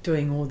was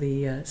doing all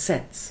the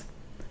sets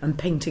and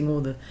painting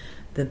all the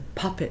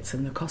puppets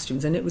and the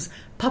costumes, and it was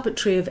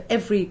puppetry of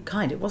every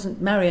kind. It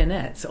wasn't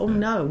marionettes. Oh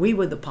no, we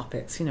were the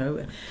puppets. You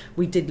know,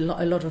 we did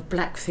a lot of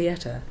black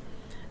theatre,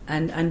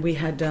 and we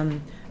had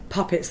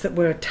puppets that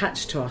were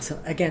attached to us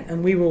again,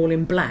 and we were all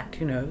in black.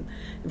 You know,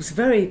 it was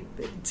very.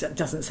 It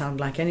doesn't sound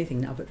like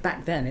anything now, but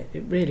back then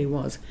it really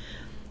was.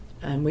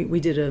 And we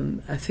did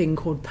a thing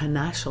called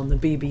Panache on the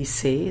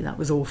BBC. That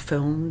was all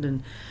filmed,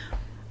 and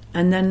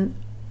then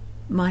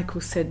Michael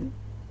said,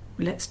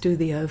 let's do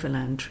the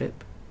overland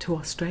trip to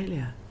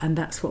Australia, and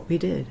that's what we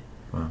did.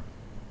 Wow.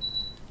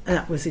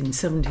 That was in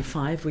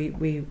 75.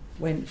 We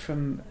went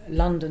from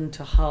London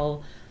to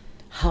Hull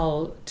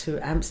to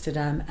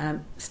Amsterdam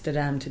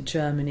to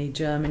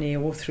Germany,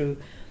 all through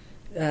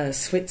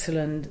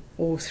Switzerland,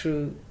 all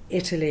through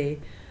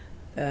Italy,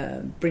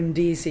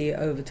 Brindisi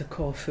over to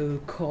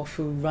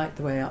Corfu right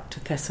the way up to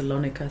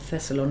Thessalonica.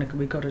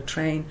 We got a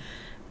train,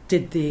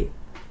 did the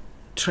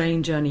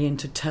train journey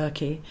into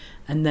Turkey,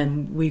 and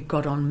then we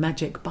got on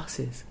magic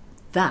buses.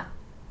 That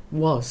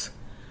was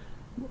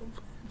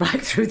right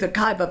through the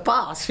Khyber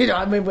Pass. You know,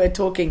 I mean, we're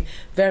talking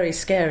very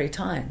scary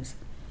times.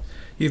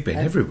 You've been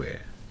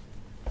everywhere.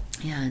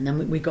 Yeah, and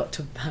then we got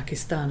to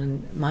Pakistan,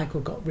 and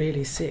Michael got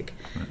really sick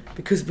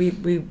because we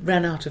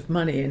ran out of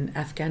money in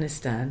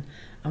Afghanistan,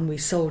 and we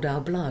sold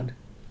our blood.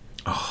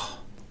 Oh.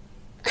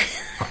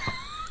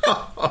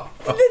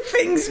 The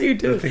things you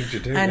do. The things you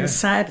do, and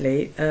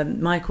sadly,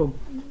 Michael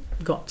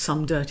got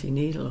some dirty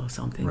needle or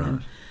something,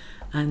 right.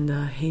 and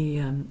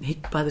he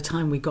by the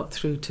time we got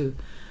through to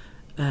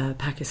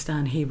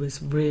Pakistan, he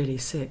was really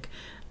sick,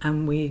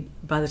 and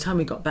by the time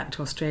we got back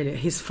to Australia,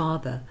 his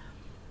father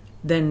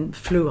then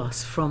flew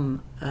us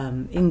from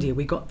India.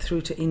 We got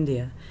through to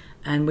India,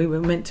 and we were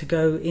meant to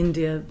go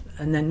India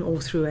and then all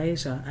through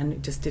Asia, and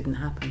it just didn't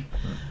happen.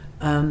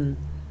 Right.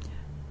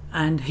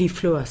 And he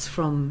flew us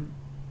from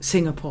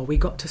Singapore. We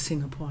got to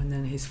Singapore, and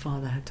then his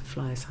father had to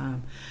fly us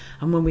home.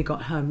 And when we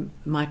got home,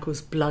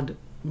 Michael's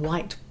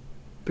white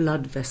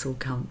blood vessel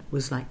count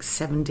was like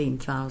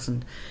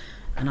 17,000,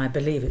 and I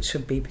believe it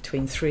should be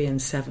between 3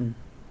 and 7.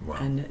 Wow.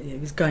 And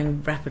it was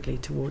going rapidly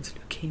towards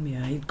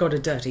leukemia. He'd got a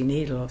dirty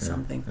needle or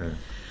something. Yeah.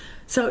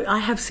 So I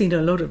have seen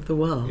a lot of the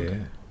world.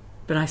 Yeah.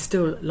 But I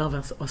still love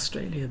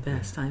Australia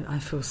best. I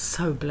feel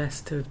so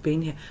blessed to have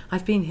been here.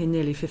 I've been here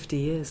nearly 50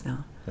 years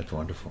now. That's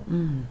wonderful.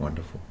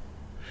 Wonderful.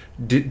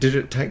 Did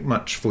it take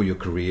much for your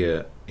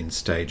career in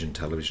stage and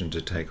television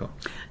to take off?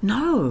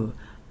 No.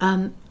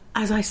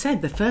 As I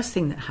said, the first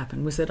thing that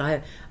happened was that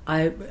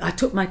I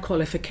took my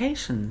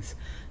qualifications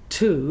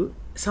to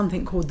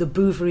something called the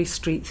Bouverie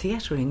Street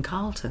Theatre in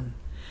Carlton.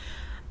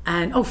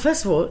 And,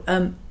 first of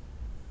all,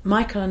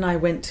 Michael and I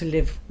went to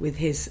live with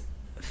his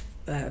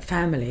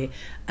family,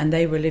 and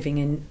they were living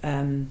in,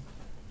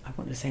 I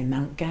want to say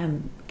Mount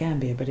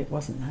Gambier, but it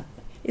wasn't that.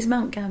 Is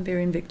Mount Gambier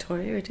in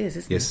Victoria? It is,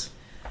 isn't it? Yes.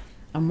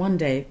 And one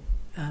day,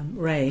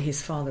 Ray,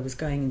 his father, was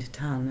going into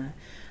town,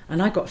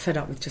 and I got fed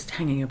up with just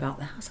hanging about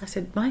the house. I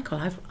said, Michael,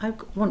 I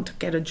want to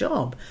get a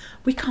job.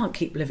 We can't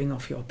keep living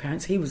off your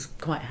parents. He was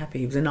quite happy.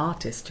 He was an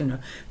artist,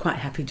 quite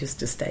happy just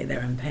to stay there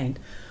and paint.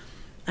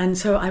 And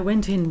so I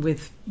went in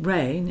with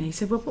Ray, and he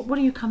said, well, what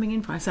are you coming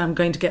in for? I said, I'm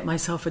going to get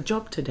myself a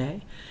job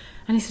today.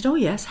 And he said, oh,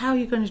 yes, how are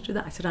you going to do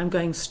that? I said, I'm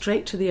going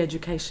straight to the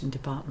education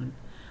department.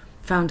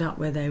 Found out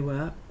where they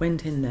were,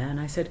 went in there, and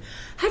I said,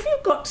 have you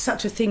got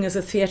such a thing as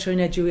a theatre and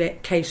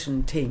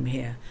education team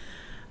here?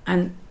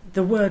 And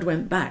the word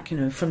went back,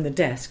 from the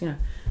desk,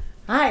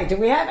 hi, do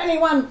we have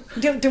anyone,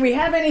 do we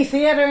have any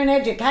theatre and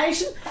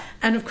education?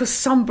 And of course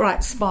some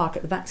bright spark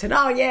at the back said,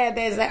 oh yeah,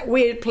 there's that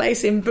weird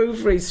place in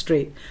Bouverie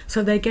Street.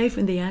 So they gave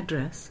me the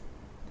address,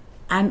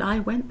 and I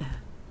went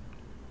there.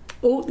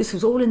 This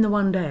was all in the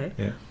one day.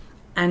 Yeah.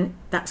 And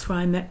that's where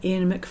I met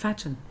Ian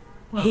McFadden.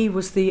 Wow. He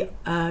was the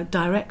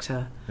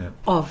director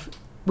of,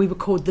 we were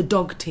called the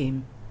Dog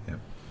Team. Yeah.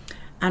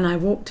 And I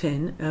walked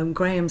in,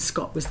 Graham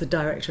Scott was the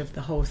director of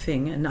the whole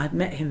thing, and I'd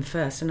met him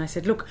first, and I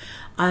said, look,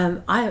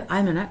 I'm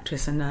an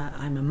actress, and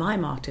I'm a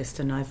mime artist,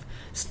 and I've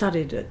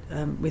studied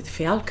with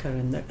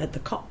Fialka at the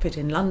Cockpit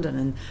in London,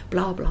 and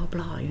blah, blah,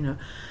 blah,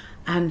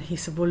 And he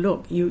said, well,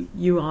 look,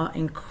 you are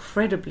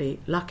incredibly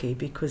lucky,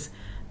 because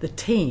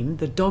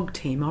the Dog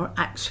Team, are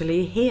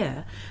actually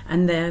here,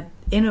 and they're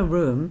in a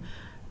room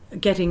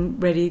getting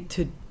ready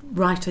to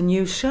write a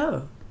new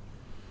show.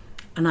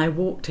 And I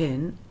walked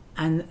in,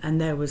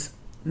 and there was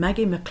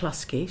Maggie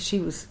McCluskey.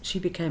 She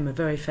became a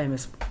very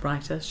famous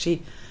writer.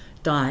 She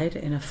died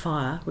in a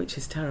fire, which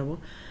is terrible.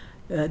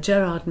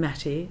 Gerard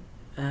Matty,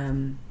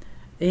 Ian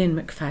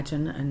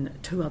McFadden, and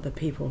two other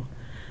people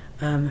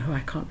who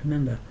I can't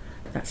remember.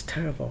 That's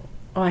terrible.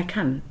 Oh, I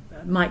can.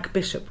 Mike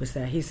Bishop was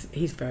there. He's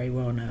very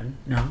well known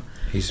now.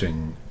 He's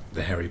doing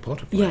the Harry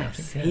Potter play, yes,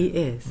 I think. He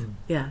is.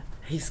 Yeah,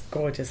 he's a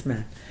gorgeous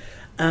man.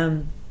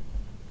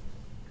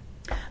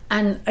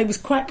 And it was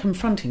quite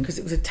confronting, because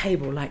it was a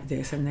table like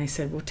this, and they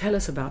said, well, tell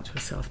us about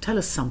yourself. Tell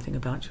us something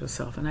about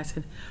yourself. And I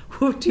said,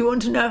 well, do you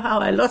want to know how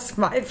I lost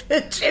my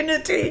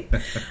virginity?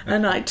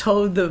 And I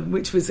told them,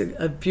 which was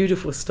a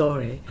beautiful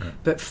story,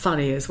 but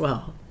funny as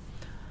well.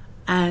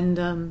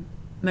 And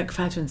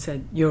McFadden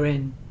said, you're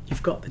in.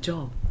 You've got the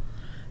job.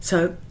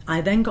 So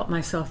I then got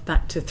myself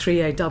back to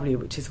 3AW,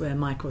 which is where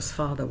Michael's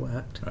father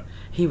worked. Right.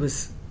 He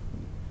was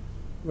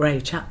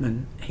Ray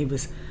Chapman. He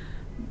was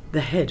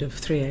the head of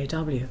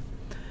 3AW.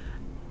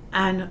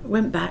 And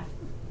went back,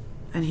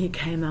 and he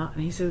came out,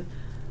 and he said,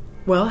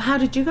 well, how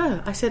did you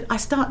go? I said, I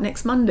start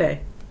next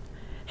Monday.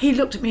 He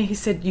looked at me, he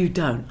said, you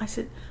don't. I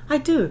said, I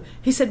do.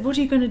 He said, what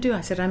are you going to do?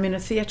 I said, I'm in a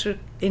theatre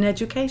in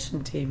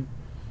education team.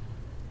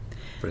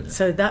 Brilliant.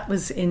 So that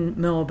was in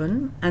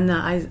Melbourne, and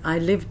I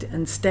lived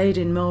and stayed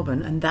in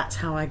Melbourne, and that's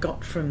how I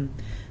got from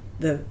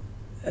the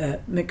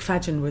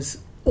McFadden was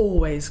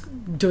always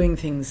doing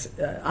things,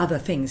 other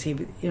things. He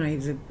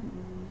was a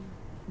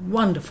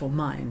wonderful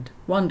mind.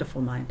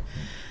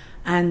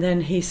 And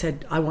then he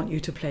said, I want you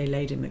to play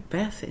Lady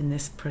Macbeth in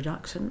this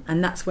production.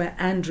 And that's where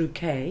Andrew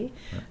Kay,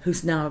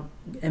 who's now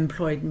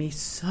employed me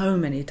so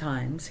many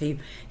times, he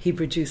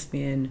produced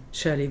me in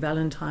Shirley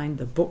Valentine,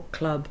 the Book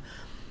Club,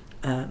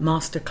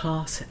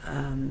 Masterclass,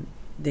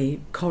 the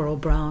Coral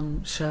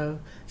Brown show.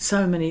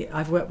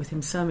 I've worked with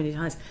him so many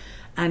times.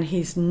 And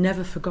he's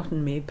never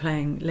forgotten me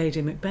playing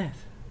Lady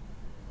Macbeth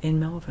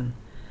in Melbourne.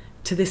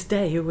 To this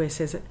day, he always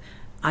says,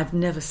 I've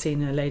never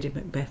seen a Lady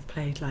Macbeth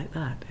played like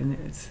that. And it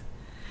was...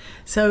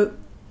 So,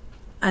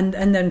 and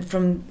then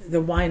from the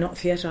Why Not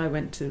Theatre, I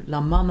went to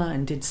La Mama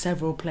and did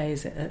several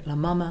plays at La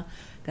Mama,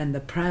 then the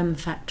Pram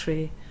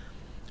Factory,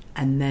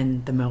 and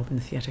then the Melbourne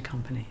Theatre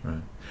Company.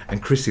 Right.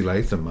 And Chrissy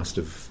Latham must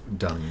have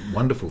done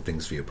wonderful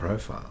things for your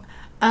profile.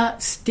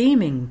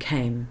 Steaming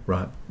came.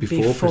 Right,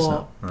 before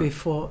Prisoner. Right.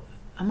 Before,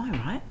 am I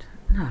right?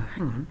 No,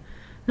 hang on.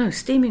 No,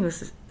 Steaming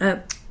was...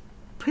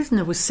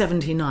 Prisoner was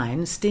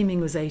 79, Steaming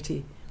was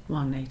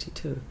 81,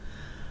 82.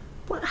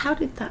 How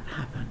did that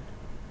happen?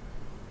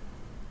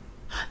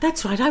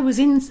 That's right. I was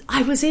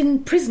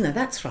in Prisoner.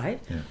 That's right.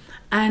 Yeah.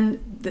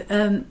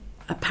 And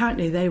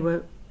apparently they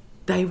were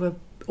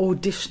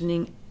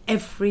auditioning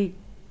every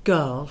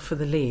girl for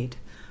the lead,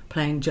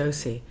 playing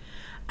Josie,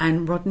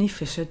 and Rodney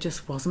Fisher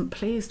just wasn't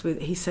pleased with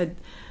it. He said,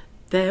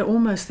 "They're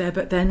almost there,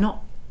 but they're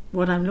not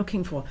what I'm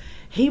looking for."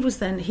 He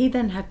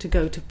then had to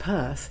go to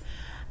Perth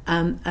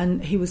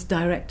And he was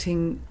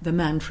directing The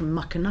Man from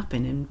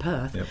Muckanuppin in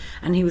Perth. Yep.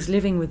 And he was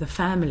living with a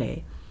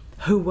family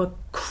who were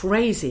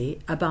crazy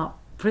about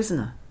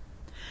Prisoner.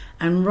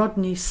 And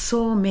Rodney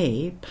saw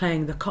me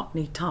playing the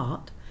Cockney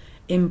tart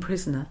in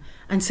Prisoner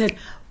and said,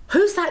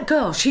 "Who's that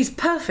girl? She's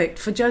perfect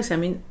for Josie." I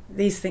mean,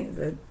 these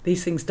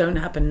things don't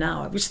happen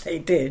now. I wish they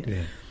did.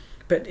 Yeah.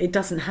 But it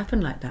doesn't happen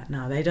like that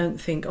now. They don't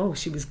think, "Oh,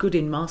 she was good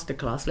in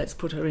Masterclass, let's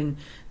put her in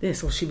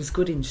this," or "She was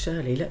good in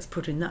Shirley, let's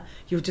put her in that."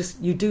 You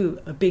do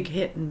a big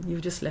hit and you're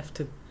just left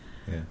to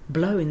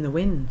blow in the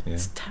wind. Yeah.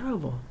 It's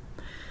terrible.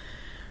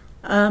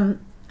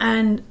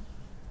 And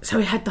so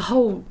we had the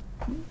whole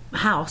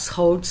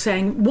household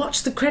saying,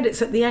 "Watch the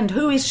credits at the end.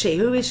 Who is she?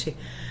 Who is she?"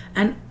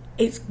 And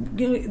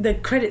the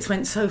credits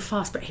went so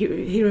fast, but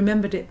he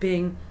remembered it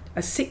being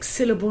a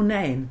 6-syllable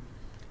name,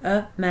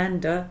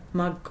 Amanda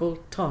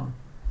Muggleton.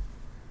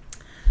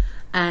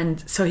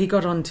 And so he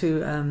got on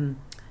to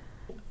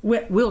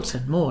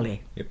Wilton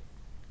Morley,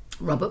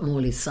 Robert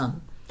Morley's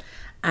son,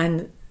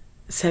 and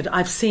said,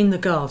 "I've seen the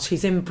girl.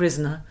 She's in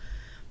Prisoner.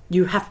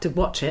 You have to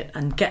watch it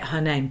and get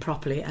her name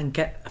properly and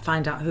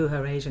find out who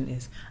her agent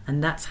is."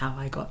 And that's how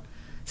I got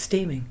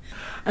Steaming.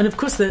 And of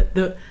course,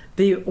 the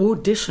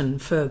audition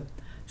for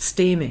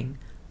Steaming,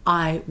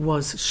 I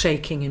was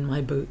shaking in my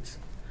boots.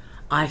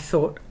 I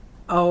thought,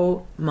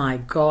 "Oh my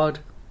God,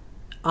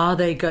 are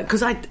they going?"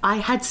 Because I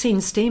had seen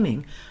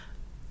Steaming.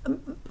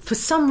 For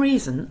some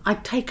reason,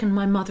 I'd taken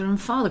my mother and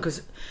father,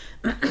 because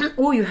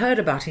all you heard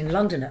about in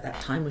London at that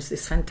time was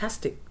this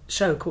fantastic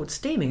show called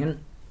Steaming. And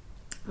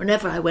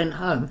whenever I went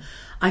home,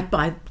 I'd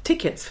buy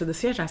tickets for the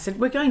theatre. I said,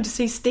 "We're going to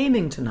see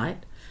Steaming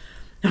tonight."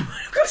 And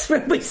of course,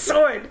 when we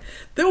saw it,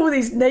 there were all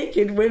these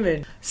naked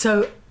women.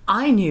 So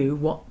I knew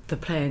what the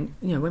play,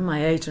 when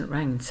my agent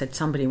rang and said,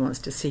 "Somebody wants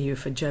to see you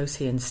for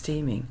Josie and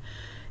Steaming,"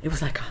 it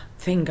was like a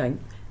thing going,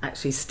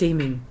 actually,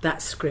 Steaming,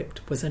 that script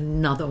was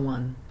another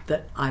one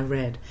that I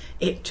read.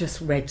 It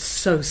just read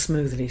so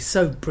smoothly,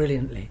 so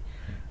brilliantly.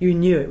 You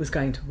knew it was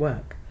going to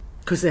work.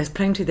 Because there's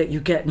plenty that you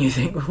get and you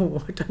think,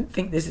 "Oh, I don't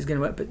think this is going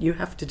to work," but you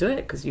have to do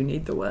it because you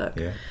need the work.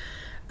 Yeah.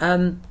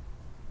 And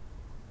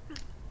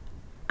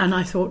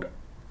I thought,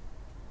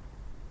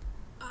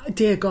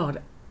 "Dear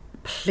God,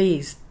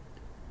 please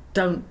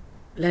don't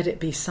let it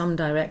be some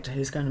director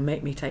who's going to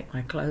make me take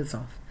my clothes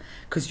off."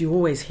 Because you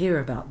always hear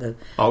about the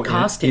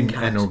casting in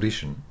an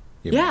audition.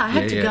 I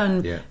had to go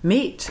and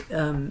meet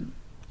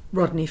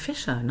Rodney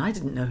Fisher, and I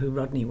didn't know who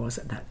Rodney was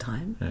at that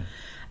time. Yeah.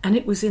 And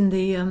it was in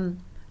the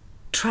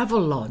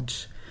Travel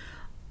Lodge.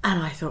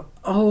 And I thought,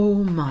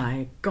 "Oh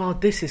my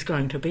God, this is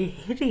going to be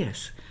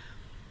hideous."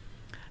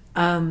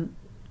 And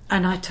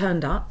I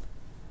turned up,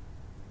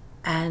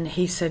 and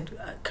he said,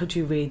 "Could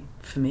you read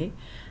for me?"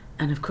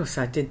 And of course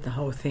I did the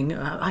whole thing.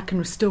 I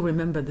can still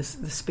remember the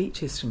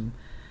speeches from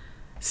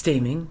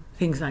Steaming.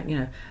 Things like,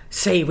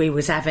 "See, we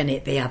was having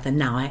it the other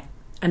night."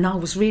 And I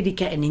was really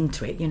getting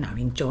into it,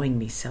 enjoying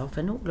myself.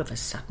 And all of a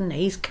sudden,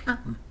 he's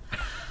come.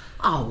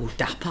 "Hold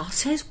up," I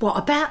says, "what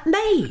about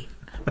me?"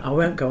 I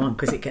won't go on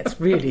because it gets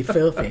really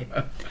filthy.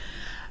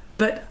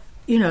 But,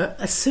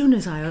 as soon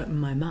as I opened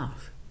my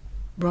mouth,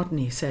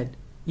 Rodney said,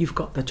 "You've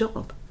got the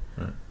job."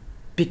 Right.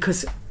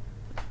 Because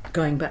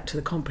going back to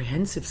the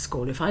comprehensive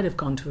school, if I'd have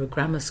gone to a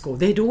grammar school,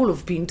 they'd all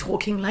have been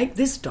talking like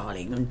this,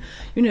 darling, and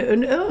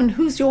and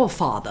who's your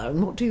father,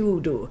 and what do you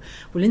do?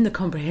 Well, in the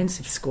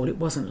comprehensive school, it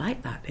wasn't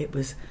like that. It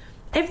was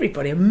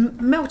everybody, a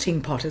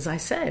melting pot, as I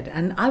said,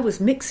 and I was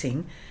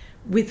mixing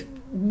with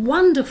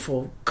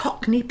wonderful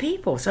Cockney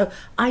people, so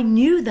I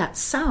knew that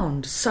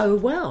sound so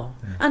well.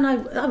 Yeah. And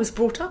I was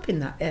brought up in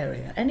that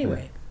area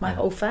anyway. My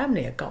whole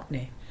family are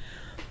Cockney,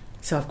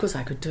 so of course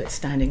I could do it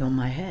standing on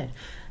my head.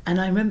 And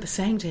I remember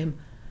saying to him,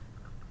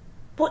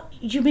 "What,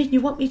 you mean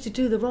you want me to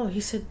do the role?"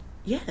 He said,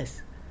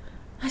 "Yes."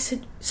 I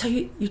said, "So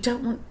you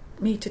don't want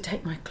me to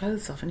take my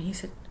clothes off?" And he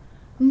said,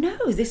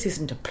 "No, this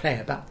isn't a play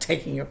about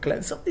taking your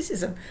clothes off. This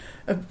is a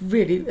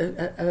really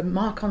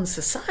mark on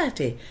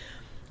society."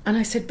 And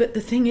I said, "But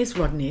the thing is,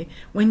 Rodney,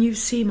 when you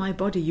see my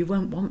body, you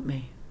won't want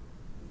me."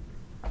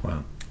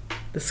 Wow.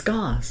 The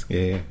scars.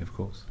 Yeah, of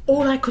course.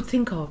 All I could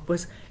think of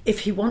was, if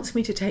he wants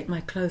me to take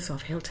my clothes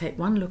off, he'll take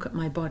one look at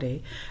my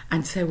body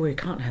and say, "Well, you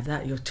can't have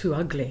that, you're too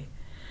ugly."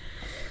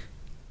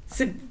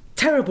 It's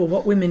terrible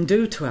what women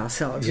do to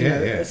ourselves.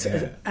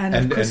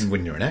 And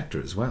when you're an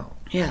actor as well.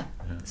 Yeah.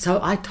 So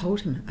I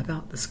told him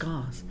about the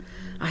scars.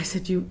 I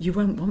said, you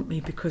won't want me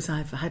because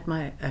I've had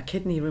my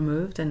kidney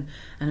removed and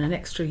an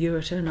extra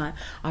ureter, and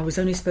I was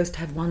only supposed to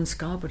have one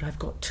scar, but I've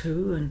got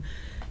two. And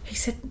he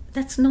said,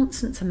 "That's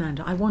nonsense,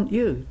 Amanda. I want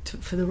you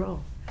for the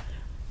role."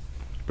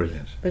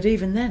 Brilliant. But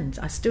even then,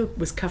 I still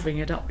was covering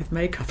it up with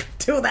makeup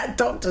until that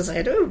doctor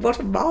said, "Oh, what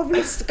a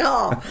marvellous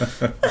scar."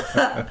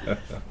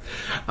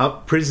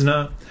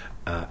 Prisoner,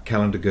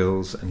 Calendar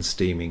Girls and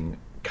Steaming,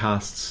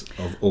 casts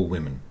of all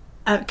women.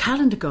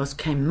 Calendar Girls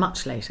came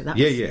much later. That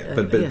was,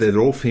 but they're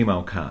all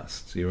female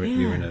casts. You're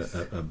in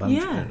a bunch.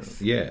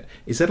 Yes. Yeah.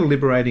 Is that a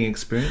liberating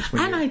experience?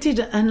 I did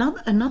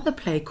another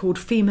play called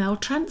Female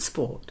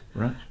Transport.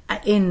 Right.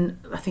 In,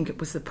 I think it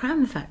was the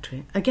Pram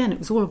Factory. Again, it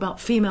was all about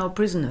female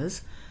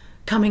prisoners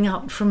coming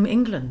out from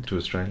England. To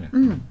Australia.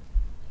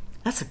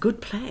 That's a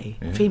good play,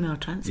 Female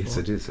Transport. Yes,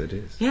 it is, it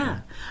is. Yeah.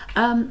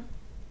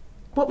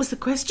 What was the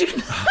question?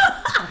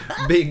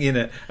 Being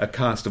in a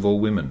cast of all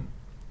women,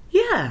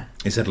 Yeah.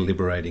 is that a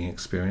liberating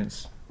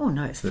experience? Oh,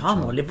 no, it's far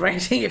more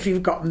liberating if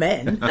you've got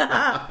men.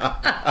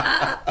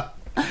 I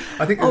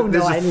think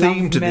there's a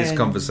theme to this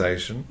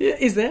conversation.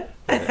 Is there?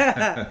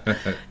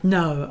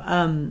 No.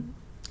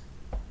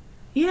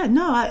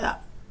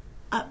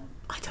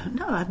 I don't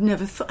know. I've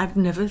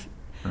never.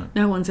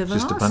 No one's ever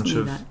Just asked a bunch me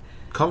of that.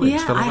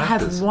 colleagues, Yeah, fellow I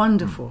actors. have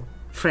wonderful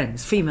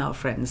friends, female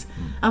friends,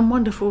 and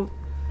wonderful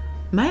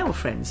male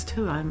friends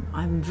too.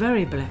 I'm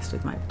very blessed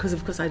with because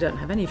of course I don't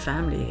have any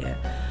family here.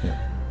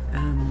 Yeah.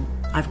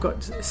 I've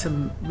got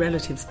some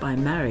relatives by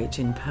marriage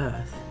in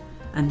Perth,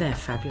 and they're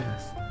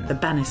fabulous. Yeah. The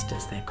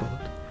Bannisters, they're called.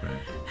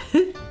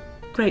 Right.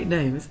 Great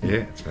name, isn't it? Yeah,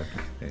 it's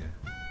fabulous. Yeah.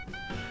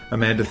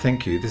 Amanda,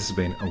 thank you. This has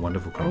been a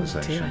wonderful Oh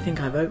conversation. dear, I think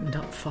I've opened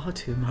up far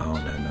too much. Oh,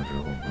 no, not at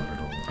all, not at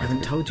all. I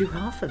haven't told you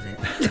half of it.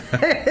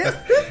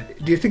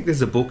 Do you think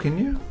there's a book in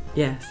you?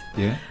 Yes.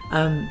 Yeah?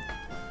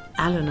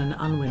 Alan and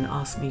Unwin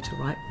asked me to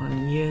write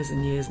one years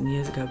and years and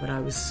years ago, but I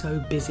was so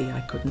busy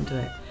I couldn't do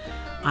it.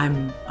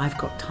 I've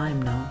got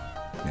time now.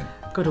 Yeah.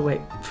 I've got to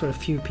wait for a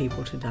few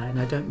people to die, and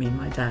I don't mean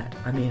my dad.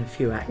 I mean a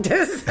few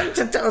actors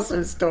to tell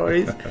some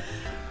stories.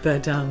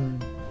 But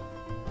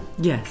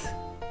yes.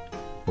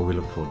 Well, we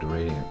look forward to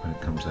reading it when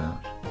it comes out.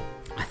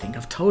 I think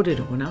I've told it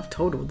all, and I've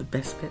told all the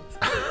best bits.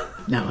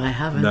 No, I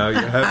haven't. No, you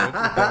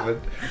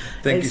haven't.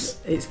 Thank you.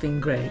 It's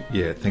been great.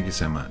 Yeah, thank you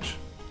so much.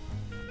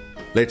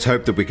 Let's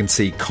hope that we can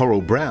see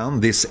Coral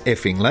Brown, This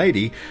Effing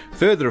Lady,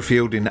 further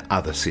afield in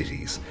other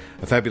cities.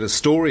 A fabulous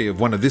story of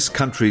one of this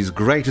country's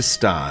greatest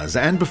stars,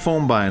 and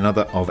performed by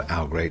another of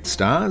our great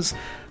stars,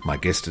 my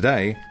guest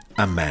today,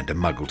 Amanda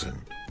Muggleton.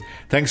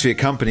 Thanks for your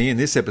company in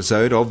this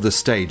episode of the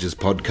Stages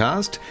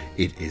podcast.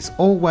 It is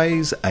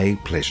always a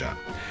pleasure.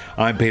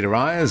 I'm Peter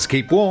Ayers.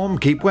 Keep warm,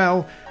 keep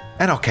well,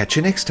 and I'll catch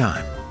you next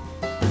time.